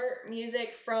just start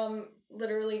music from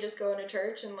literally just going to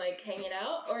church and like hanging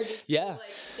out, or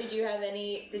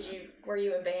were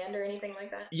you in band or anything like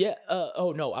that? Yeah.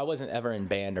 Oh no, I wasn't ever in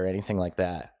band or anything like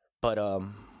that. But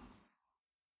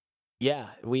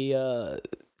we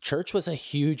church was a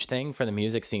huge thing for the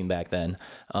music scene back then.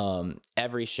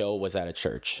 Every show was at a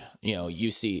church.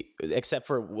 You see, except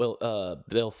for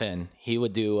Bill Finn, he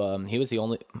would do.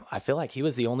 I feel like he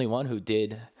was the only one who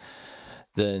did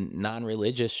the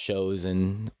non-religious shows,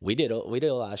 and we did a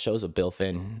lot of shows with Bill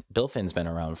Finn. Bill Finn's been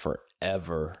around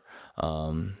forever.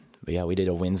 But yeah, we did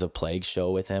a Winds of Plague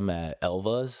show with him at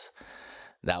Elva's.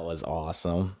 That was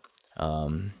awesome.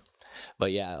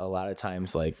 But yeah, a lot of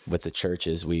times, like with the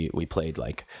churches, we played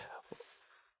like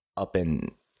up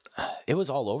in, it was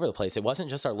all over the place. It wasn't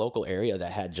just our local area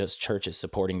that had just churches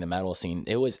supporting the metal scene.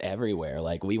 It was everywhere.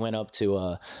 Like we went up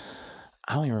to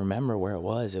I don't even remember where it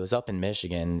was. It was up in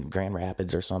Michigan, Grand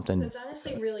Rapids or something. It's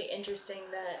honestly really interesting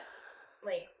that,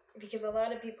 like, because a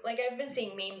lot of people, like, I've been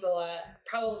seeing memes a lot,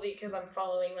 probably because I'm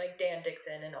following, like, Dan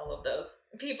Dixon and all of those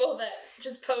people that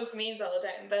just post memes all the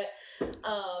time, but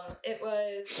it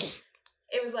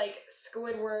was like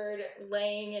Squidward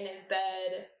laying in his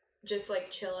bed, just, like,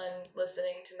 chilling,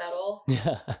 listening to metal,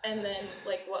 and then,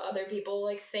 like, what other people,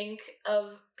 like, think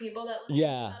of people that listen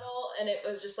to metal, and it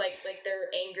was just, like they're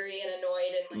angry and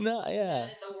annoyed and, like, mad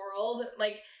at the world,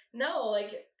 like, no,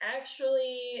 like,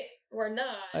 actually, we're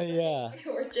not.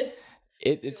 We're just...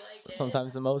 It's like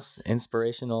sometimes the most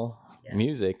inspirational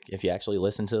music if you actually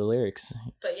listen to the lyrics.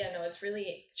 But yeah, no, it's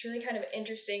really kind of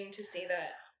interesting to see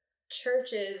that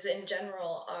churches in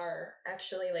general are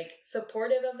actually, like,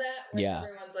 supportive of that.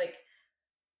 Everyone's like,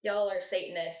 y'all are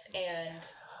Satanists and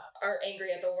are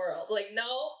angry at the world. Like,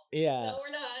 no,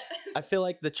 we're not. I feel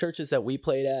like the churches that we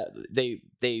played at,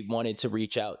 they wanted to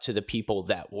reach out to the people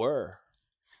that were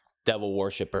devil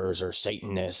worshippers or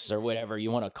Satanists or whatever you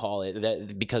want to call it,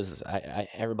 that because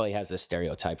everybody has this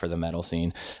stereotype for the metal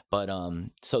scene. But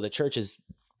so the churches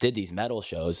did these metal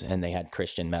shows, and they had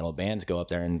Christian metal bands go up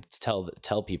there and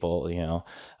tell people, you know,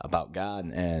 about God,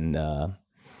 and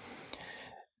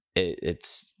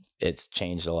it's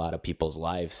changed a lot of people's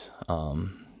lives.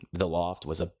 The Loft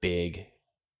was a big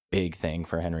thing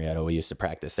for Henrietta. We used to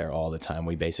practice there all the time.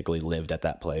 We basically lived at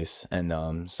that place,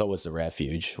 and so was the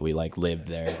Refuge. We like lived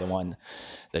there.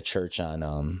 The church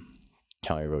on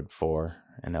County Road 4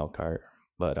 in Elkhart.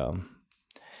 But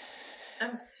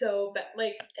I'm so bad.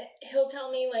 Like, he'll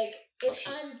tell me, like, it's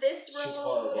on this road. She's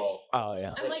horrible. Oh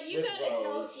yeah. I'm like, you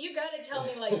gotta tell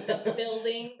me, like, the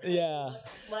building.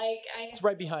 Looks like. It's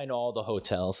right behind all the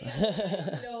hotels.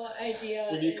 No idea.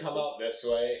 When you come out this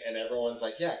way, and everyone's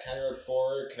like, yeah, County Road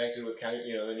 4 connected with County,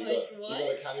 you know, then you go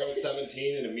to County Road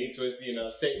 17, and it meets with, you know,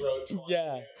 State Road 20.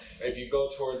 Yeah. If you go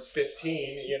towards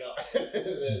 15, you know,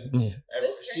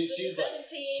 she's 17,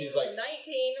 she's like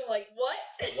 19. I'm like, what?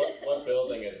 What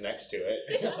building is next to it?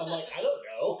 I'm like, I don't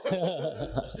know.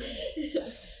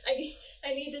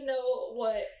 I need to know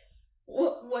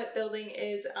what building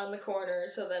is on the corner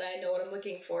so that I know what I'm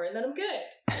looking for, and then I'm good.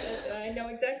 I know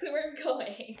exactly where I'm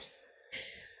going.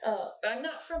 But I'm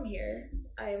not from here.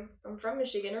 I'm from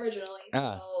Michigan originally,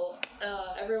 so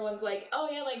everyone's like, oh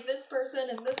yeah, like this person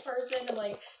and this person, and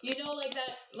like, you know, like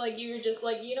that, like you're just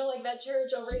like, you know, like that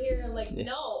church over here. I'm like,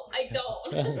 no, I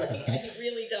don't. Like, I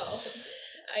really don't.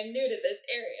 I'm new to this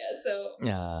area, so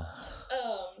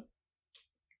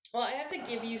well, I have to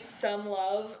give you some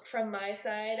love from my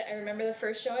side. I remember the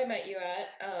first show I met you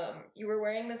at. You were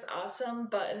wearing this awesome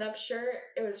button-up shirt.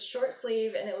 It was short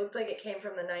sleeve, and it looked like it came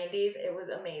from the 90s. It was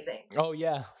amazing. Oh,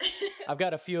 yeah. I've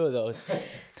got a few of those.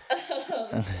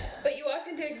 But you walked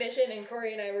into Ignition, and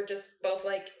Corey and I were just both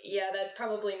like, yeah, that's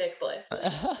probably Nick Bliss.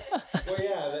 Well,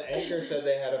 yeah, the anchor said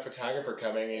they had a photographer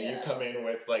coming, and you come in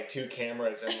with, like, 2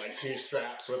 cameras and, like, 2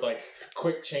 straps with, like,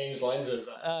 quick change lenses.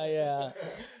 Yeah.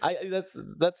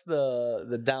 That's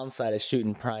the downside of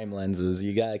shooting prime lenses.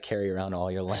 You gotta carry around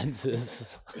all your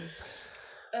lenses.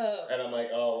 And I'm like,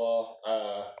 oh,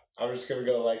 well, I'm just gonna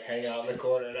go, like, hang out in the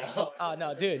corner now. Oh,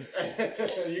 no, dude.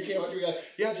 You came up to me like,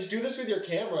 yeah, just do this with your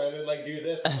camera and then, like, do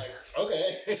this. I'm like,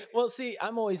 okay. Well, see,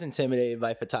 I'm always intimidated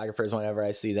by photographers whenever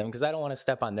I see them because I don't want to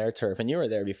step on their turf, and you were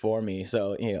there before me.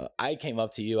 So, you know, I came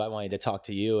up to you. I wanted to talk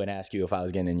to you and ask you if I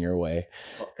was getting in your way.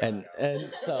 Oh, and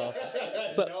so...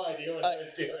 no idea what I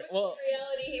was doing. Well, in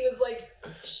reality, he was, like,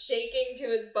 shaking to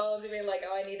his bones and being like,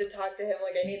 oh, I need to talk to him.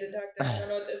 Like, I need to talk to him. I don't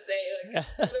know what to say. Like,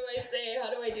 what do I say? How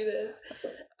do I do this?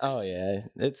 Oh,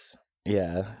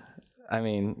 yeah. I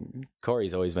mean,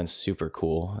 Corey's always been super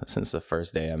cool since the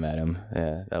first day I met him.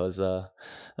 Yeah, that was a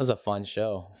fun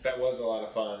show. That was a lot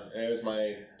of fun. And it was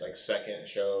my, like, second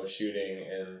show shooting.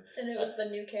 And it was the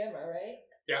new camera, right?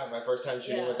 Yeah, it was my first time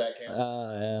shooting with that camera.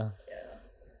 Oh, yeah.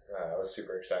 I was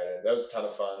super excited. That was a ton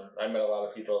of fun. I met a lot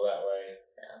of people that way.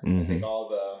 Yeah. Mm-hmm. I think all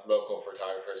the local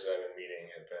photographers that I've been meeting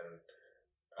have been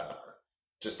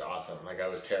just awesome. Like, I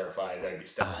was terrified I'd be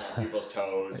stepping on people's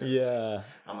toes. Yeah.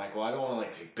 I'm like, well, I don't want to,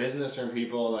 like, take business from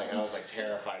people. Like, I was, like,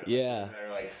 terrified. Yeah. And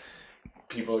they're like,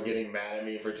 people getting mad at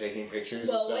me for taking pictures.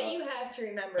 Well, and stuff. what you have to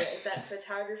remember is that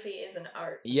photography is an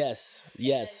art. Yes.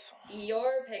 And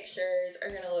your pictures are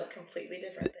going to look completely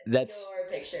different than That's your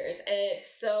pictures. And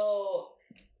it's so...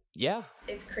 Yeah.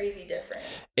 It's crazy different.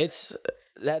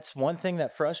 That's one thing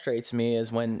that frustrates me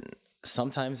is when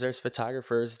sometimes there's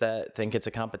photographers that think it's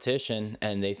a competition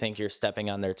and they think you're stepping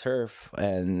on their turf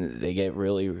and they get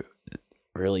really,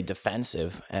 really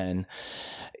defensive. And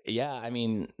yeah, I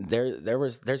mean,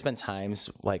 there's been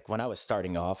times like when I was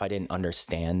starting off, I didn't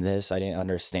understand this. I didn't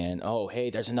understand, oh,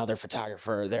 hey, there's another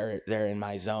photographer. They're in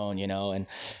my zone, you know, and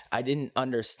I didn't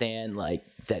understand like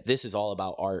that this is all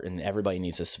about art and everybody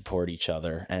needs to support each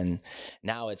other. And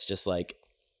now it's just like,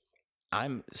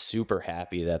 I'm super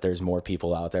happy that there's more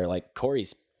people out there. Like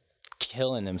Corey's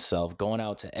killing himself, going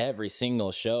out to every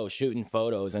single show, shooting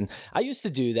photos. And I used to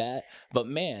do that, but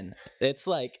man, it's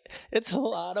like, it's a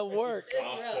lot of work.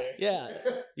 Yeah.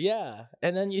 Yeah.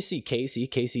 And then you see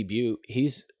Casey Butte.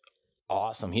 He's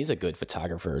awesome. He's a good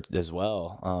photographer as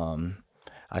well.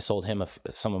 I sold him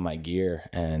some of my gear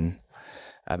and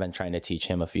I've been trying to teach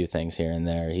him a few things here and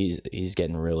there. He's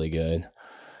getting really good.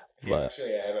 But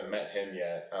actually, I haven't met him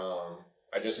yet.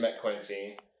 I just met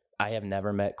Quincy. I have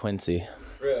never met Quincy.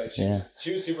 Really? She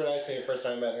was super nice to me the first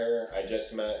time I met her. I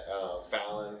just met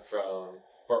Fallon from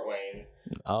Fort Wayne.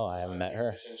 Oh, I haven't met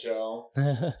her. Mission show.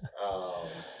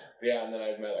 Yeah, and then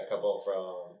I've met a couple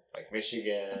from like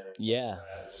Michigan. Yeah.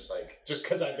 Just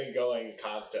because I've been going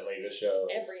constantly to shows.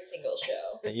 Every single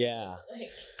show. Yeah.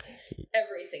 Like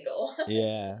every single.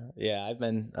 Yeah. I've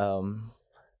been.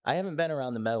 I haven't been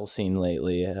around the metal scene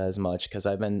lately as much because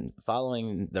I've been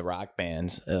following the rock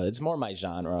bands. It's more my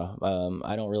genre.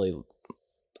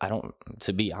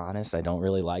 To be honest, I don't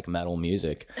really like metal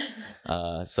music.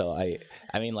 So I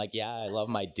mean, like, yeah, I love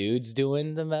my dudes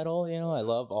doing the metal, you know, I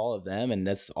love all of them and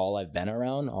that's all I've been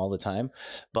around all the time.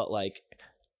 But like,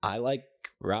 I like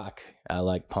rock. I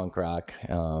like punk rock.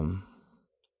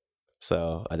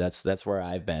 So that's where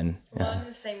I've been. Well, I'm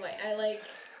the same way. I like,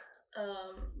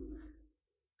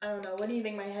 I don't know. What do you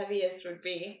think my heaviest would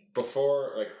be?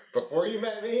 Before you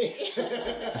met me,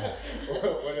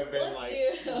 would have been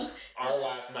our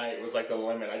last night was like the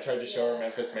limit. I tried to show her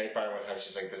Memphis Mayfire one time.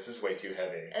 She's like, "This is way too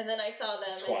heavy." And then I saw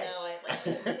them, twice.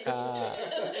 And now I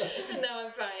like now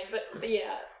I'm fine. But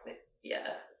yeah.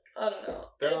 I don't know.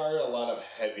 There are a lot of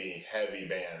heavy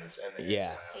bands, and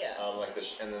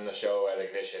and then the show at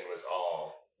Ignition was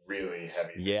all really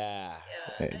heavy. Yeah.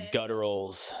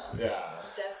 Gutturals. Yeah.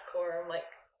 Deathcore. I'm like.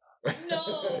 No.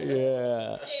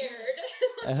 Yeah. I'm scared.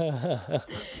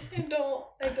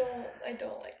 I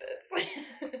don't like this.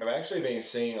 I've actually been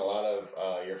seeing a lot of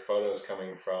your photos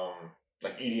coming from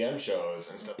like EDM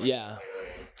shows and stuff like that.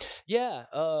 Yeah.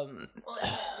 Well, and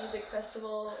a music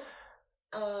festival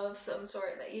of some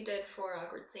sort that you did for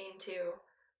Awkward Scene too.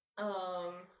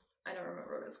 I don't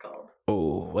remember what it's called.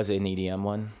 Oh, was it an EDM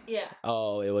one? Yeah.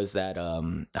 Oh, it was that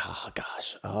oh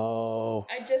gosh. Oh.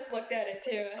 I just looked at it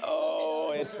too.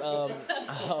 Oh, it's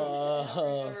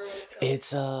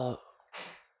it's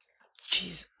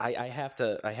jeez, I have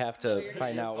to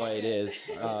find out what it is.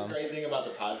 The great thing about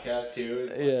the podcast too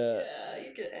is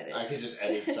you could edit. I could just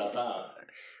edit stuff out.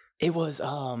 It was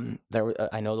there were,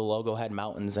 I know the logo had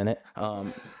mountains in it.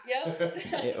 Yep.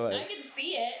 It was, I can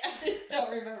see it. I just don't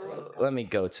remember what it was called. Let me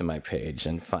go to my page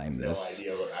and find this.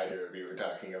 No idea what either of you were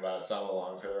talking about, so I'm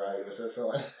along for the ride with this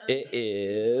one. It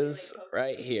is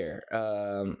right here.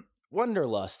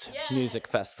 Wanderlust Music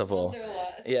Festival.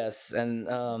 Wanderlust. Yes, and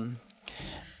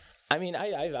I mean,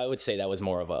 I would say that was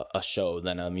more of a show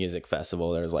than a music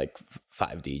festival. There was like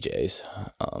 5 DJs,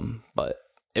 but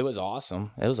it was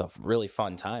awesome. It was a really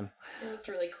fun time. It looked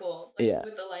really cool.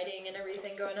 With the lighting and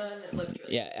everything going on, it looked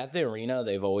really cool. At the arena,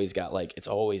 they've always got it's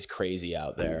always crazy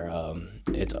out there.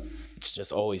 It's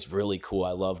just always really cool.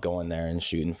 I love going there and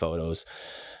shooting photos.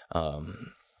 But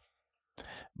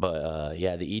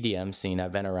the EDM scene,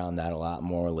 I've been around that a lot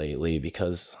more lately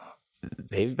because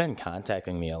they've been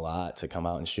contacting me a lot to come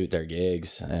out and shoot their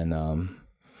gigs. And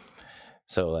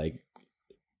so like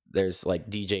there's like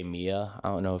DJ Mia. I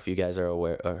don't know if you guys are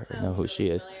aware or know who she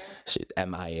is.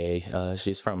 MIA.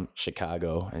 She's from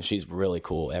Chicago and she's really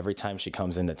cool. Every time she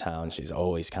comes into town, she's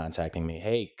always contacting me.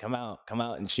 Hey, come out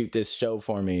and shoot this show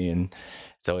for me. And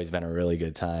it's always been a really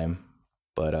good time.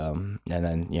 But and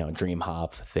then Dream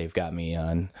Hop, they've got me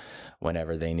on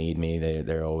whenever they need me.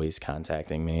 They're always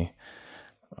contacting me.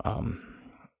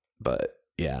 But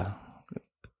yeah,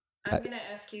 I'm gonna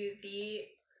ask you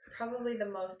probably the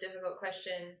most difficult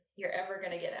question you're ever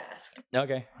gonna get asked.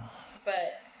 Okay.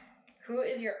 But who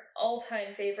is your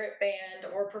all-time favorite band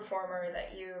or performer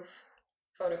that you've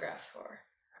photographed for?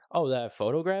 Oh, that I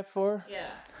photographed for? Yeah.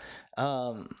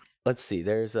 Let's see.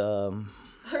 There's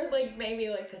Or like maybe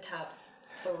like the top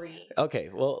 3. Okay,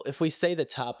 well, if we say the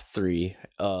top 3,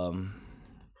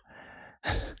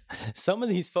 some of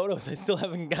these photos I still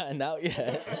haven't gotten out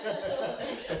yet.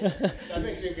 That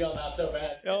makes me feel not so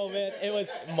bad. Oh man, it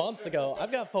was months ago.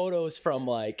 I've got photos from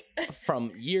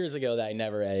years ago that I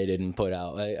never edited and put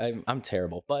out. I'm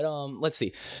terrible. But let's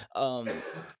see.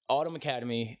 Autumn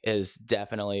Academy is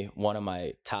definitely one of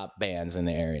my top bands in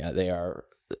the area. They are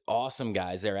awesome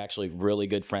guys. They're actually really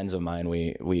good friends of mine.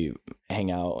 We hang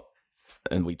out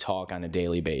and we talk on a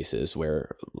daily basis.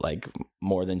 We're like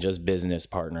more than just business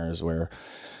partners. We're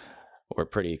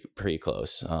pretty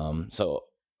close. So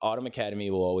Autumn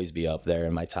Academy will always be up there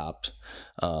in my top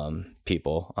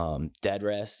people. Dead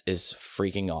Rest is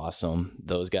freaking awesome.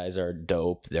 Those guys are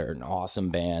dope. They're an awesome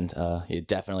band. You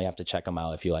definitely have to check them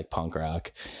out if you like punk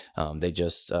rock. They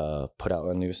just put out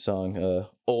a new song,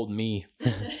 Old Me.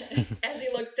 As he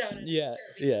looks down at his shirt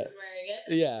because he's wearing it.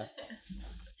 Yeah.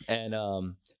 And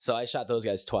so I shot those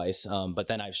guys twice, but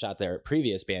then I've shot their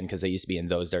previous band because they used to be in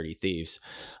Those Dirty Thieves.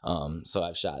 So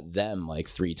I've shot them like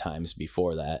 3 times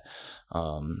before that.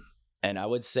 And I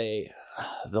would say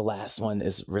the last one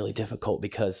is really difficult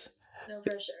because... No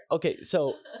pressure. Okay,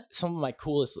 so some of my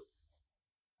coolest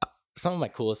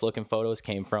looking photos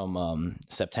came from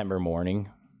September Morning.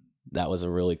 That was a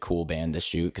really cool band to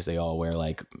shoot because they all wear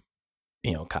like,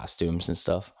 costumes and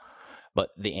stuff.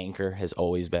 But The Anchor has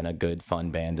always been a good,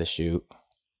 fun band to shoot.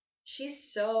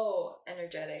 She's so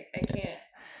energetic. I can't.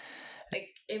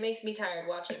 It makes me tired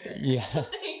watching her. Yeah. So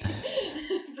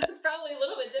it's probably a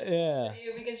little bit difficult for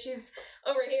you because she's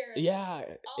over here. Yeah,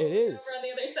 all it is. Over on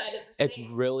the other side of the It's stage.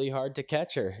 really hard to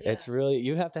catch her. Yeah. It's really,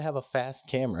 you have to have a fast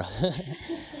camera.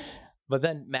 But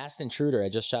then Masked Intruder, I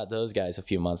just shot those guys a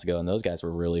few months ago, and those guys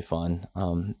were really fun.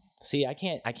 See, I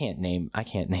can't name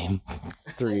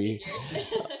 3.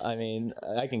 I mean,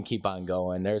 I can keep on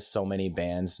going. There's so many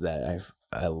bands that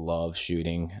I love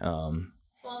shooting.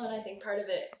 Well, and I think part of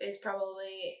it is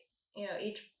probably,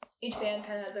 each band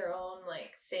kind of has their own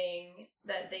like thing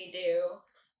that they do,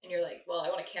 and you're like, well, I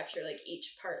want to capture like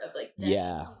each part of like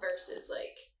that versus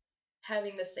like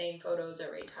having the same photos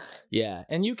every time. Yeah,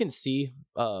 and you can see.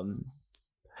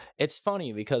 It's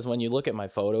funny because when you look at my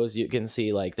photos, you can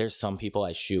see like there's some people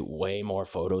I shoot way more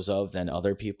photos of than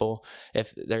other people.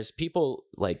 If there's people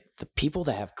like the people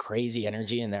that have crazy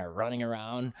energy and they're running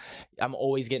around, I'm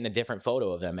always getting a different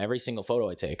photo of them every single photo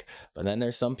I take. But then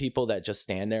there's some people that just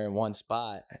stand there in one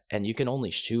spot and you can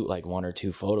only shoot like 1 or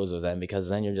 2 photos of them because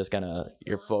then you're just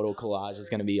your photo collage is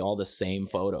gonna be all the same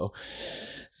photo.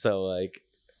 So like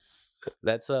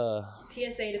that's PSA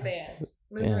to bands.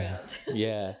 Move around.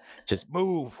 Yeah. Just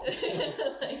move.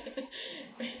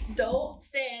 Don't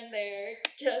stand there.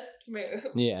 Just move.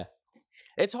 Yeah.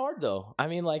 It's hard though. I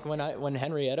mean, like when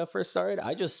Henrietta first started,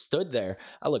 I just stood there.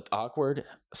 I looked awkward,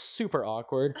 super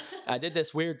awkward. I did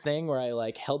this weird thing where I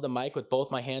like held the mic with both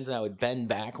my hands and I would bend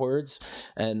backwards,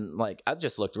 and like I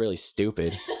just looked really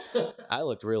stupid. I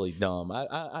looked really dumb.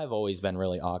 I've always been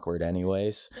really awkward,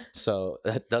 anyways, so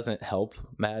that doesn't help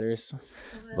matters.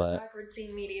 Well, but awkward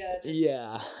scene media.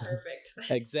 Yeah. Perfect.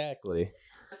 Exactly.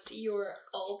 What's your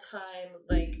all-time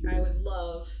like? I would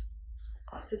love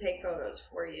to take photos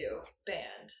for you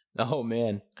band. Oh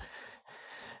man.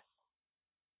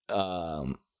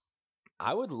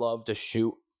 I would love to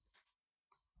shoot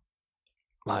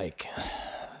like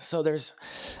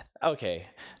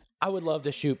I would love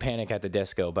to shoot Panic at the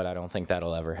Disco, but I don't think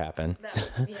that'll ever happen.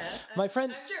 Yeah. My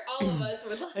friend, I'm sure all of us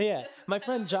would love yeah, my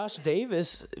friend Josh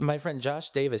Davis,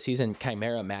 he's in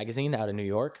Chimera Magazine out of New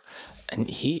York, and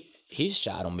he's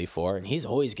shot them before, and he's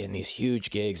always getting these huge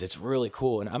gigs. It's really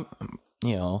cool, and I'm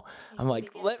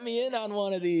like, let me in on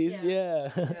one of these. Yeah.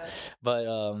 But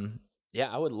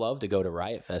I would love to go to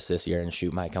Riot Fest this year and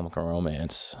shoot My Chemical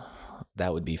Romance.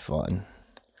 That would be fun.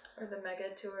 Or the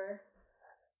Mega Tour.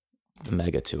 The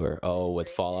Mega Tour. Oh, with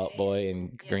Fall Out Boy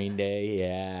and Green Day.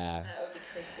 Yeah. That would be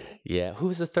crazy. Yeah. Who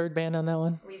was the third band on that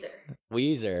one?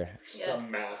 Weezer. Just a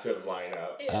massive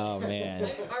lineup. Yeah. Oh, man.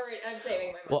 I'm saving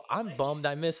my money. Well, I'm bummed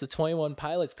I missed the 21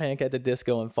 Pilots Panic at the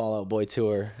Disco and Fall Out Boy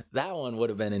tour. That one would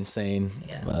have been insane.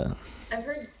 Yeah. But I've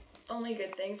heard only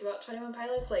good things about 21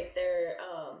 Pilots. Like they're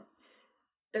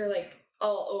like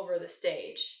all over the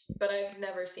stage, but I've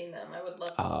never seen them. I would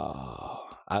love to.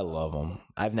 Oh, I love them.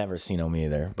 I've never seen them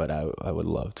either, but I would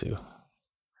love to.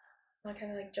 I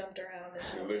kind of like jumped around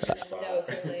and lose your spot.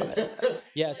 notes are like.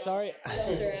 Yeah, sorry.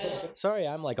 Jumped around. Sorry,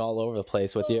 I'm like all over the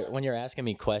place with you. When you're asking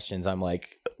me questions, I'm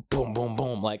like boom, boom,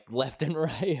 boom, like left and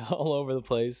right all over the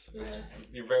place.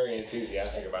 You're very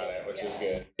enthusiastic about it, which is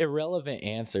good. Irrelevant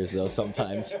answers though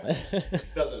sometimes.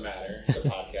 Doesn't matter. It's a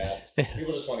podcast.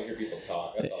 People just want to hear people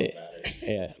talk. That's all that matters.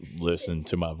 Yeah, listen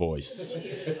to my voice.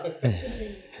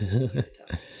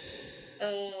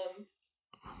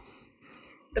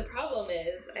 The problem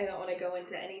is I don't want to go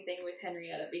into anything with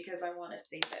Henrietta because I want to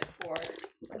save it for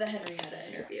the Henrietta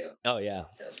interview. Oh yeah.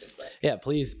 So it's just like, yeah,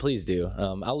 please do.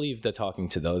 I'll leave the talking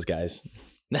to those guys.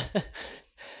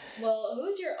 well,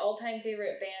 who's your all-time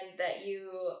favorite band that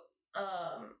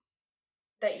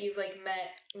you've like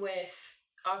met with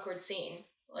Awkward Scene?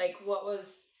 Like, what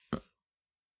was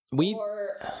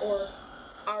or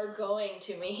are going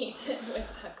to meet with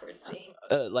Awkward Scene?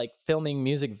 Like filming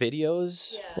music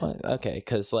videos. Yeah. Well, okay,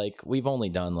 because like we've only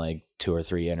done like 2 or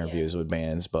 3 interviews with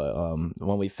bands, but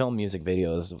when we film music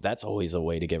videos, that's always a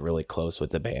way to get really close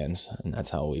with the bands, and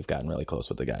that's how we've gotten really close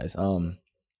with the guys.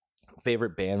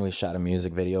 Favorite band we shot a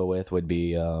music video with would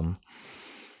be hold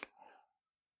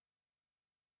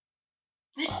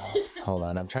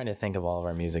on, I'm trying to think of all of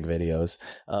our music videos.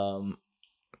 Oh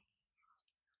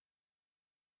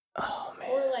man.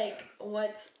 Or like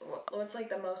what's like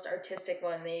the most artistic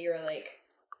one that you're like,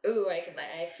 ooh, I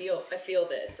feel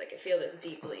this, like I feel this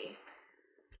deeply.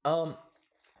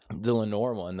 The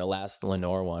Lenore one, the last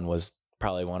Lenore one was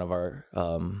probably one of our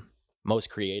most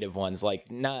creative ones.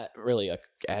 Like not really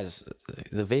as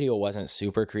the video wasn't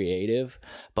super creative,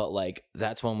 but like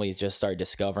that's when we just started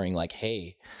discovering like,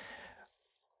 hey,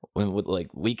 when like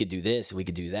we could do this, we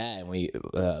could do that, and we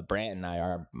Brant and I,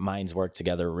 our minds worked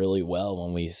together really well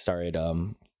when we started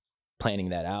planning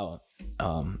that out.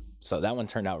 So that one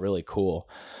turned out really cool.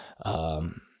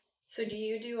 So do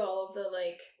you do all of the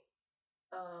like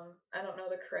I don't know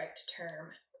the correct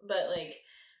term, but like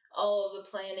all of the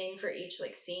planning for each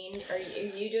like scene? Are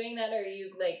you doing that, or are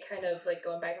you like kind of like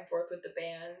going back and forth with the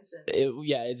bands?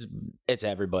 It's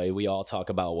everybody. We all talk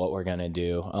about what we're gonna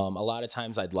do. A lot of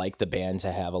times I'd like the band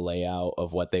to have a layout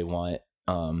of what they want.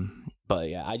 But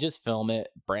yeah, I just film it.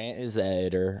 Brant is the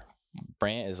editor.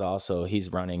 Brant is also, he's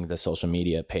running the social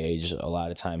media page. A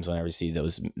lot of times whenever you see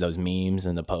those memes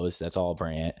and the posts, that's all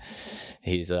Brant.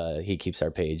 He keeps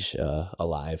our page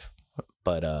alive.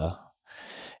 But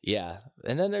yeah,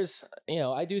 and then there's,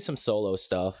 I do some solo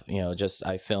stuff, just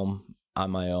I film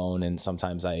on my own, and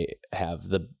sometimes I have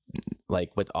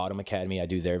like with Autumn Academy, I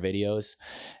do their videos,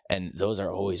 and those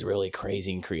are always really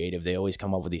crazy and creative. They always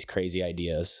come up with these crazy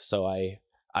ideas. So I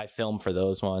film for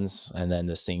those ones, and then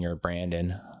the singer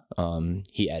Brandon,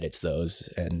 he edits those,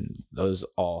 and those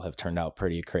all have turned out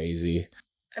pretty crazy.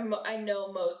 I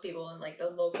know most people in like the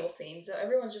local scene, so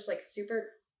everyone's just like super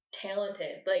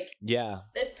talented. Like, yeah,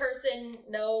 this person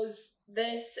knows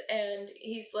this, and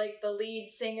he's like the lead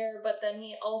singer, but then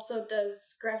he also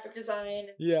does graphic design.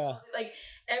 Yeah, like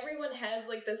everyone has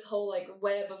like this whole like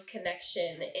web of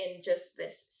connection in just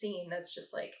this scene that's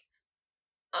just like,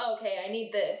 oh, okay, I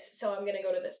need this, so I'm gonna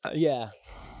go to this. Yeah, like,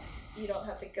 you don't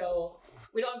have to go.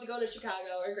 We don't have to go to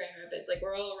Chicago or Grand Rapids. Like,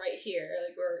 we're all right here.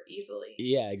 Like, we're easily.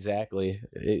 Yeah, exactly.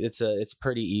 It's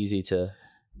pretty easy to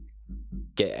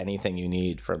get anything you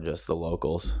need from just the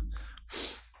locals.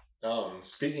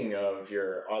 Speaking of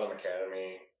your Autumn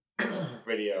Academy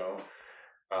video,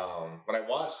 when I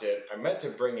watched it, I meant to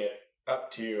bring it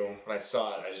up to you when I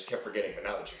saw it. I just kept forgetting, but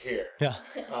now that you're here. Yeah.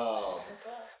 As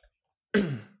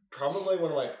well. Probably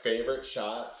one of my favorite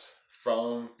shots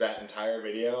from that entire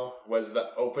video was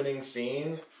the opening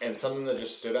scene, and something that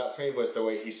just stood out to me was the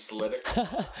way he slid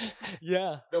across.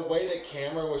 Yeah. The way the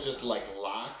camera was just like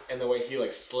locked, and the way he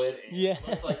like slid in. Yeah. It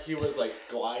looked like he was like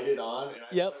glided on, and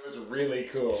I thought it was really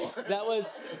cool. That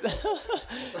was I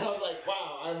was like,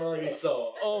 wow, I'm already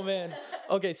sold. Oh man.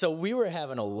 Okay, so we were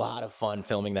having a lot of fun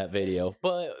filming that video,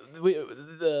 but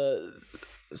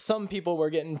some people were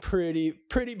getting pretty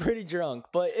drunk,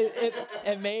 but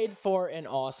it made for an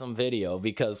awesome video,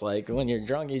 because like when you're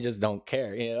drunk, you just don't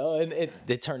care, and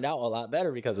it turned out a lot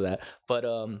better because of that. But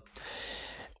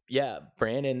yeah,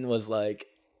 Brandon was like,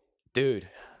 dude,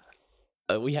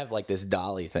 we have like this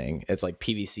dolly thing. It's like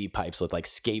PVC pipes with like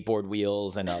skateboard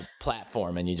wheels and a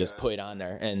platform, and you just put it on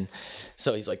there. And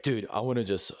so he's like, dude, I want to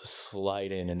just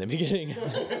slide in the beginning.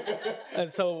 And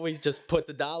so we just put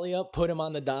the dolly up, put him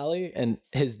on the dolly, and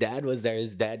his dad was there.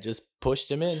 His dad just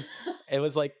pushed him in. It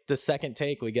was like the second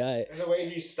take we got. And the way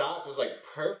he stopped was like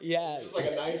perfect. Yeah. It was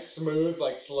like a nice, smooth,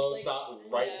 like slow stop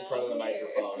right in front of the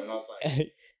microphone. And I was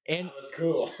like, and that was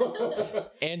cool.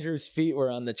 Andrew's feet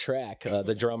were on the track.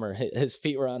 The drummer, his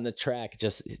feet were on the track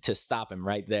just to stop him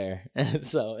right there.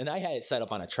 And I had it set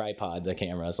up on a tripod, the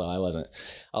camera, so I wasn't.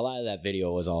 A lot of that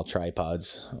video was all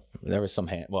tripods. there was some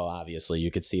obviously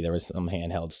you could see there was some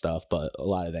handheld stuff, but a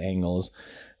lot of the angles,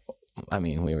 I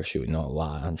mean, we were shooting a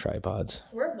lot on tripods.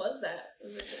 Where was that?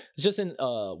 Was it It's just in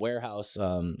a warehouse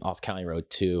off County Road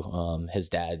 2. His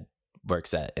dad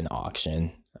works at an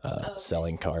auction,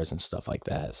 selling cars and stuff like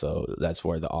that. So that's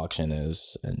where the auction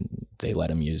is, and they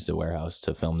let him use the warehouse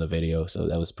to film the video. So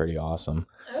that was pretty awesome.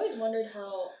 I always wondered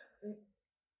how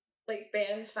like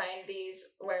bands find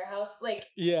these warehouse, like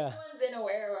everyone's in a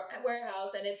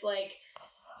warehouse, and it's like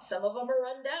some of them are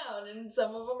run down and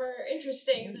some of them are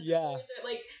interesting. Yeah.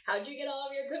 Like, how'd you get all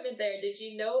of your equipment there? Did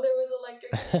you know there was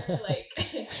electric there? Like,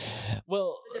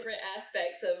 well, the different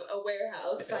aspects of a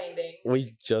warehouse finding.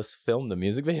 We just filmed a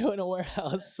music video in a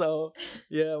warehouse, so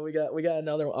yeah, we got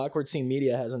another. Awkward Scene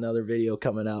Media has another video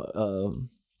coming out.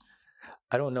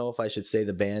 I don't know if I should say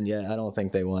the band yet. I don't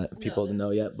think they want people to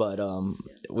know yet, but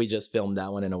we just filmed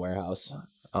that one in a warehouse.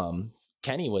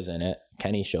 Kenny was in it.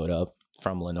 Kenny showed up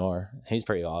from Lenore. He's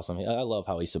pretty awesome. I love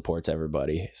how he supports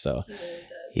everybody. So He really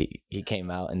does. he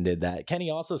came out and did that. Kenny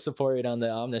also supported on the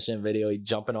Omniscient video. He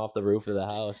jumping off the roof of the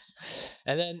house,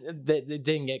 and then they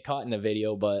didn't get caught in the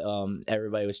video, but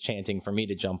everybody was chanting for me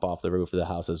to jump off the roof of the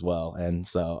house as well. And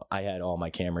so I had all my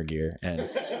camera gear, and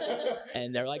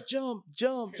and they're like, jump,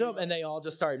 jump, jump, and they all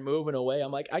just started moving away.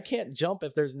 I'm like, I can't jump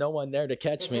if there's no one there to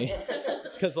catch me.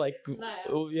 Because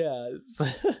yeah,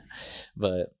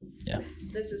 but yeah,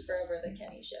 this is forever the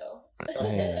Kenny show.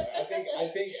 I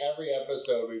think every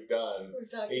episode we've done,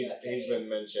 he's he's been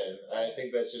mentioned. I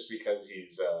think that's just because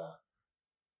he's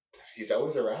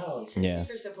always around. Yeah.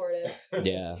 Super supportive.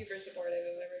 Yeah. Super supportive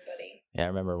of everybody. Yeah, I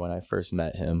remember when I first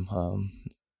met him.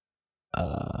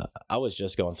 I was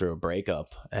just going through a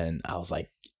breakup, and I was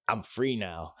like, I'm free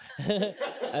now.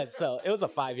 And so it was a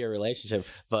 5-year relationship,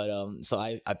 but so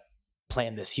I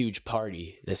planned this huge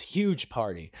party.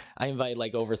 I invited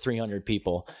like over 300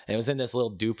 people, and it was in this little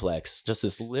duplex, just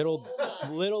this little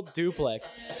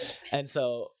duplex. And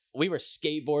so we were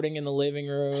skateboarding in the living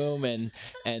room and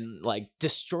like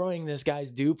destroying this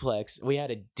guy's duplex. We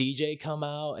had a DJ come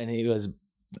out, and he was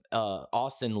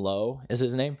Austin Lowe is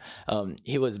his name.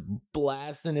 He was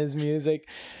blasting his music.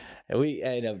 We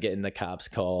ended up getting the cops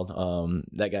called.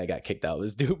 That guy got kicked out of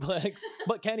his duplex,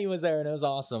 but Kenny was there, and it was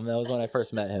awesome. That was when I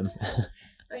first met him.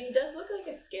 I mean, he does look like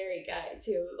a scary guy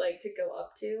too, like to go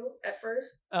up to at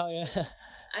first. Oh yeah.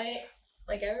 I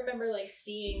remember like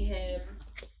seeing him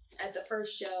at the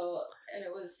first show, and it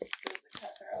was the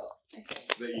Cutthroat, I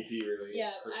think. The EP release.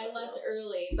 Yeah, I left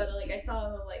early, but like I saw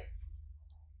him, like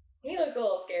he looks a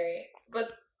little scary.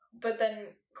 But then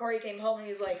Corey came home and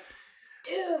he was like,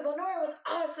 dude, Lenore was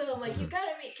awesome. Like, you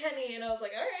gotta meet Kenny. And I was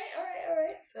like, all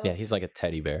right. So, Yeah, he's like a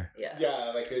teddy bear. Yeah.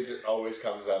 Yeah, like it always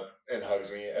comes up and hugs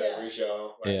me at every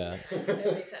show. Like, Yeah.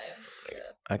 Every time.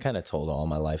 Yeah. I kind of told all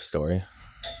my life story.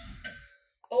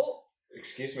 Oh.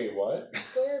 Excuse me, what?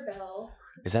 Doorbell.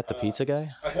 Is that the pizza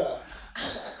guy? I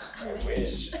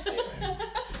wish. Who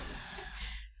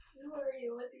are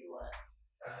you? What do you want?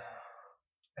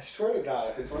 I swear to God,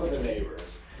 if it's one of the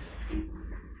neighbors.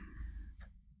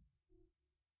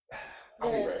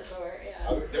 I'll be There's right. the door,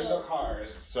 yeah. There's no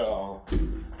cars, so.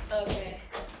 Okay.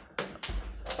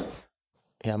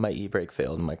 Yeah, my e-brake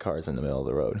failed and my car's in the middle of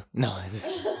the road. No,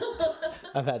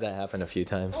 I've had that happen a few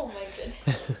times. Oh my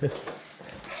goodness.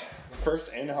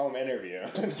 First in-home interview,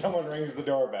 and someone rings the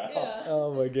doorbell. Yeah.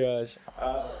 Oh my gosh.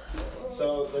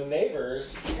 So the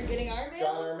neighbors You're getting our got mail?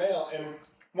 our mail, and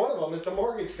one of them is the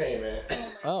mortgage payment.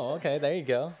 Oh, okay, there you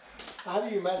go. How do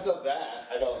you mess up that?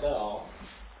 I don't know.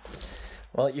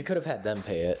 Well, you could have had them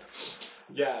pay it.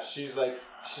 Yeah, she's like,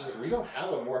 we don't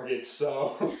have a mortgage,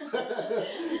 so.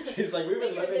 She's like, we've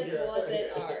been living This here.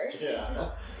 wasn't ours.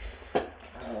 Yeah.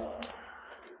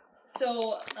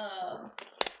 So,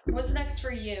 what's next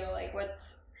for you? Like,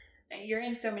 you're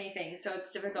in so many things, so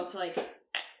it's difficult to like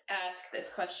ask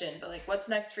this question, but like, what's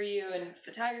next for you in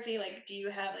photography? Like, do you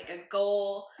have like a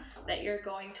goal that you're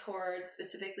going towards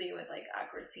specifically with like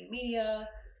Awkward Scene Media?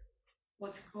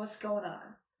 What's going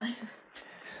on?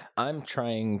 I'm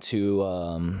trying to,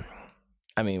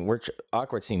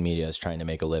 Awkward Scene Media is trying to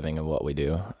make a living of what we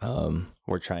do.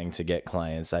 We're trying to get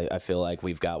clients. I feel like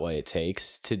we've got what it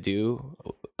takes to do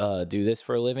this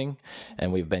for a living,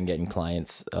 and we've been getting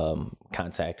clients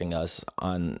contacting us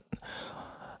on,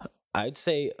 I'd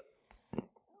say,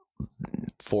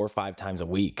 4 or 5 times a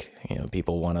week. You know,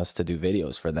 people want us to do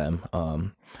videos for them.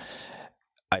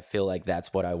 I feel like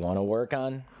that's what I want to work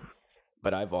on.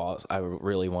 But I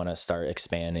really want to start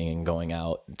expanding and going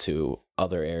out to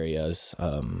other areas.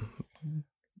 Like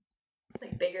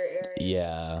bigger areas.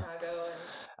 Yeah. Like Chicago.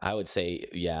 I would say,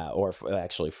 yeah, or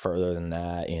actually further than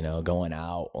that, going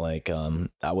out. Like,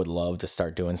 I would love to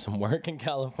start doing some work in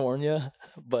California,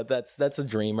 but that's a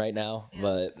dream right now. Yeah.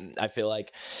 But I feel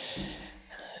like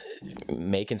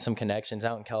making some connections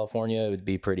out in California would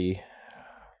be pretty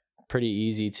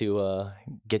easy to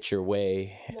get your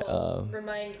way. Well,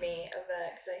 remind me of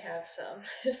that because I have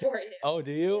some for you. Oh,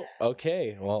 do you? Yeah.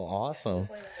 Okay, well, awesome.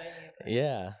 Definitely remind me of that.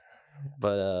 Yeah,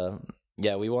 but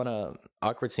yeah, we want to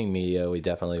awkward scene media. We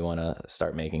definitely want to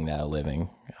start making that a living.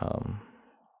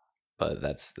 But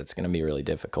that's going to be really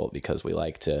difficult because we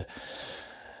like to.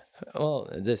 Well,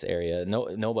 this area,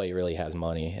 nobody really has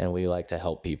money, and we like to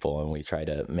help people, and we try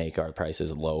to make our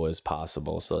prices low as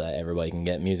possible so that everybody can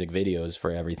get music videos for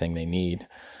everything they need.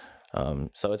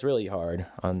 So it's really hard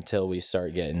until we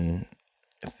start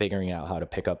figuring out how to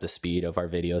pick up the speed of our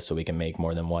videos so we can make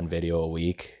more than one video a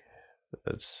week.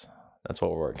 That's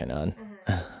what we're working on.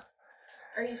 Mm-hmm.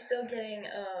 Are you still getting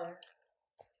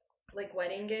like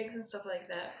wedding gigs and stuff like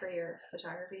that for your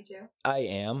photography too? I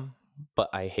am, but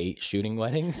I hate shooting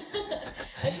weddings.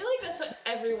 I feel like that's what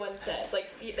everyone says. Like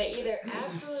they either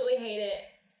absolutely hate it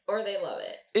or they love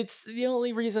it. It's the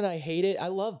only reason I hate it. I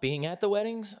love being at the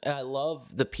weddings. And I love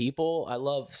the people. I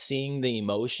love seeing the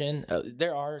emotion.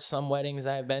 There are some weddings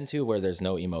I've been to where there's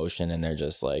no emotion and they're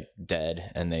just like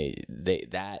dead, and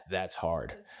that's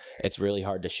hard. It's really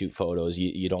hard to shoot photos.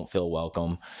 You don't feel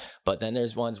welcome. But then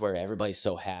there's ones where everybody's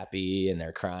so happy and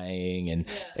they're crying, and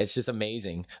it's just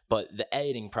amazing. But the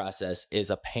editing process is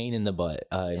a pain in the butt.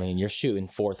 I mean, you're shooting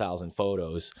 4,000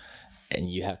 photos and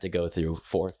you have to go through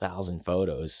 4,000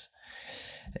 photos.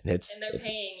 And they're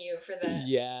paying you for that.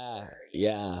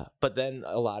 Yeah. But then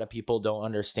a lot of people don't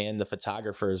understand the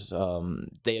photographers.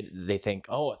 They think,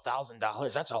 oh,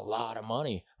 $1,000, that's a lot of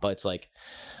money. But it's like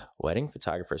wedding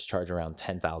photographers charge around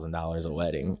 $10,000 a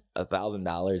wedding.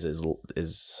 $1,000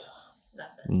 is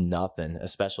nothing,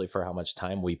 especially for how much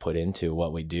time we put into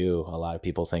what we do. A lot of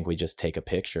people think we just take a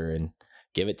picture and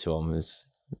give it to them.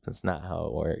 That's not how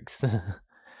it works.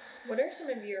 What are some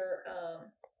of your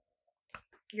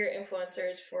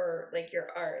influencers for like your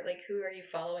art? Like who are you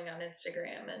following on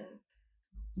Instagram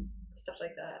and stuff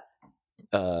like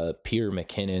that? Peter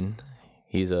McKinnon,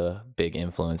 he's a big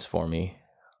influence for me.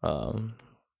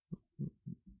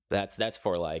 That's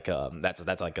for like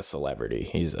that's like a celebrity.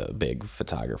 He's a big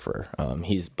photographer.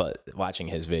 But watching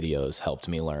his videos helped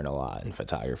me learn a lot in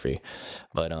photography.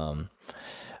 But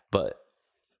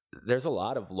there's a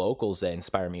lot of locals that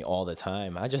inspire me all the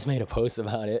time. I just made a post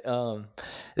about it.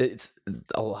 It's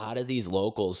a lot of these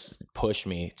locals push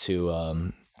me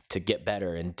to get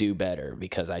better and do better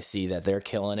because I see that they're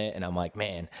killing it, and I'm like,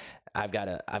 man, I've got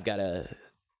to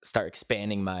start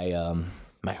expanding my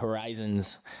my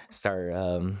horizons, start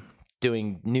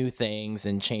doing new things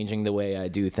and changing the way I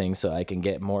do things so I can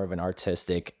get more of an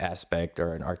artistic aspect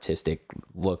or an artistic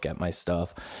look at my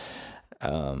stuff.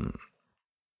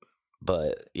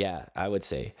 But yeah, I would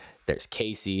say there's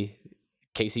Casey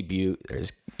Butte.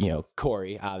 There's,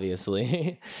 Corey,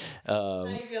 obviously. How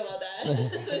do you feel about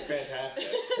that? Fantastic.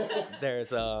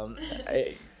 There's,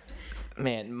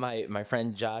 my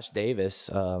friend Josh Davis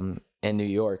in New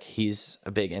York, he's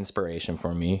a big inspiration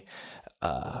for me.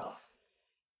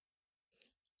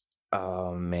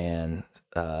 Oh, man.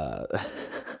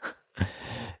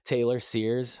 Taylor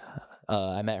Sears.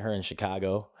 I met her in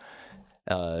Chicago.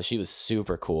 She was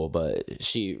super cool, but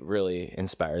she really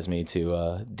inspires me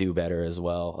to do better as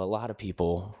well. A lot of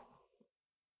people,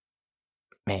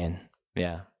 man,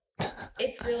 yeah.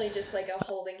 It's really just like a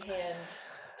holding hand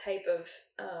type of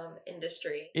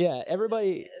industry. Yeah,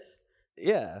 everybody.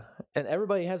 Yeah, and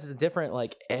everybody has a different,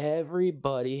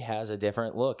 everybody has a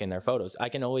different look in their photos. I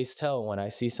can always tell when I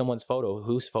see someone's photo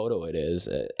whose photo it is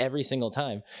every single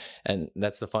time, and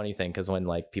that's the funny thing because when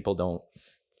people don't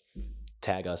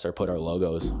tag us or put our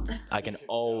logos, I can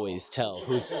always tell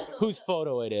whose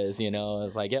photo it is.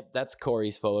 It's like, yep, that's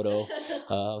Corey's photo,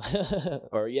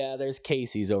 or yeah, there's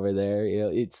Casey's over there.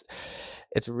 It's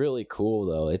really cool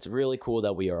though. It's really cool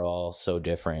that we are all so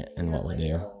different in what we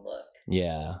do.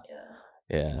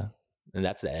 Yeah, and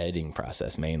that's the editing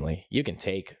process mainly. You can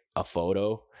take a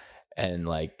photo and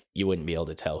you wouldn't be able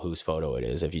to tell whose photo it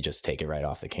is if you just take it right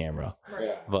off the camera.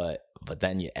 Right. But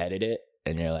then you edit it.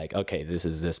 And you're like, okay, this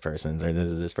is this person's or this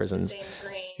is this person's. Same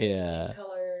grain, yeah. Same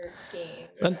color scheme.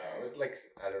 I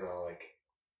don't know,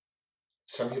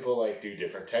 some people do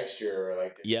different texture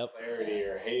or Yep. clarity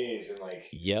or haze and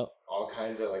yep. all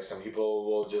kinds of some people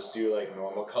will just do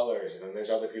normal colors, and then there's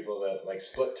other people that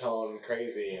split tone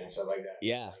crazy and stuff like that.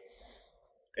 Yeah.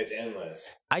 It's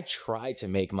endless. I try to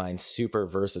make mine super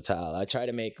versatile. I try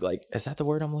to make is that the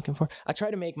word I'm looking for? I try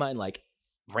to make mine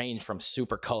range from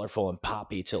super colorful and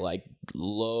poppy to like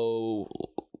low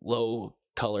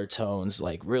color tones,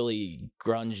 like really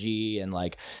grungy, and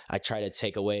like I try to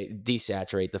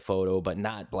desaturate the photo, but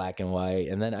not black and white.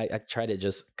 And then I try to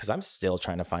just, because I'm still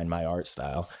trying to find my art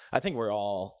style. I think we're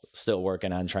all still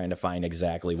working on trying to find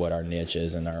exactly what our niche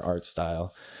is in our art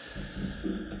style.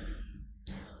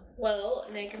 Well,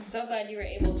 Nick, I'm so glad you were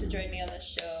able to join me on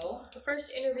this show. The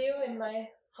first interview in our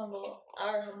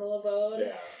humble abode.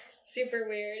 Yeah. Super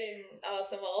weird and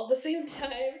awesome all at the same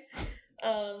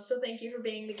time. So thank you for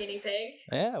being the guinea pig.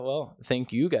 Yeah, well,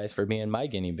 thank you guys for being my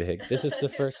guinea pig. This is the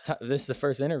first time. This is the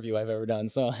first interview I've ever done.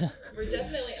 So we're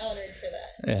definitely honored for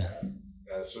that.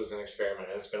 Yeah. This was an experiment.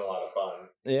 It's been a lot of fun.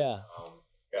 Yeah.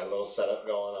 Got a little setup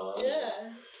going on.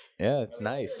 Yeah, it's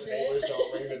nice. Neighbors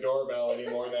don't ring the doorbell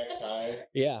anymore next time.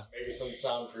 Yeah. Maybe some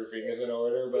soundproofing is in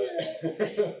order, but.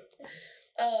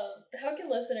 How can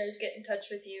listeners get in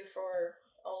touch with you for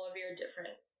all of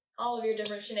your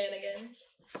different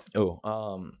shenanigans? Oh,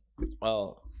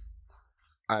 well,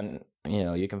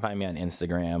 you can find me on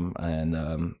Instagram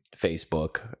and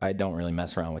Facebook. I don't really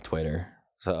mess around with Twitter.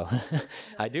 So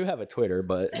I do have a Twitter,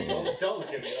 but Don't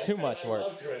give me it's that. too much work. I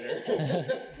love Twitter.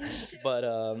 But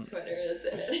Twitter, that's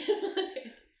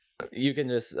it. you can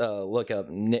just look up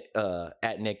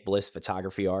at Nick Bliss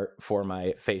Photography Art for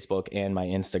my Facebook and my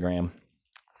Instagram.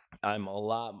 I'm a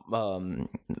lot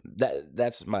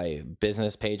that's my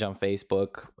business page on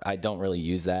Facebook. I don't really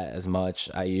use that as much.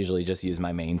 I usually just use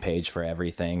my main page for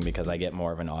everything because I get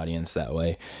more of an audience that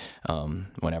way.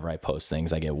 Whenever I post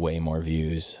things, I get way more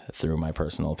views through my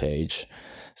personal page.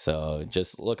 So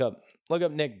just look up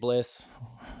Nick Bliss.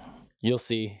 You'll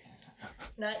see.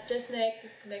 Not just Nick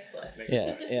Bliss.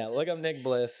 Yeah. Look up Nick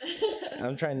Bliss.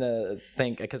 I'm trying to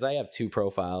think because I have two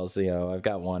profiles. I've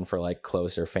got one for like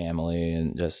closer family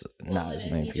and just not as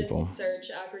many people. Just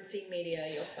search Awkward Scene Media,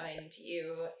 you'll find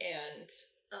you and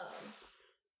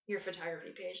your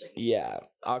photography page. Yeah,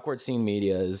 Awkward Scene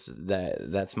Media is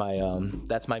that's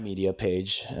my media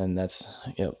page, and that's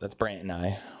Brant and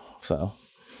I. So. All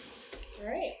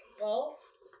right. Well.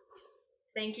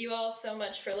 Thank you all so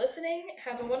much for listening.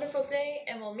 Have a wonderful day,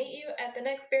 and we'll meet you at the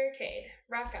next Barricade.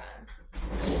 Rock on.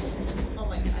 Oh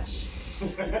my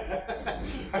gosh.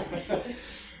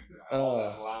 All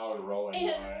that loud rolling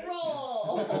And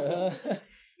roll!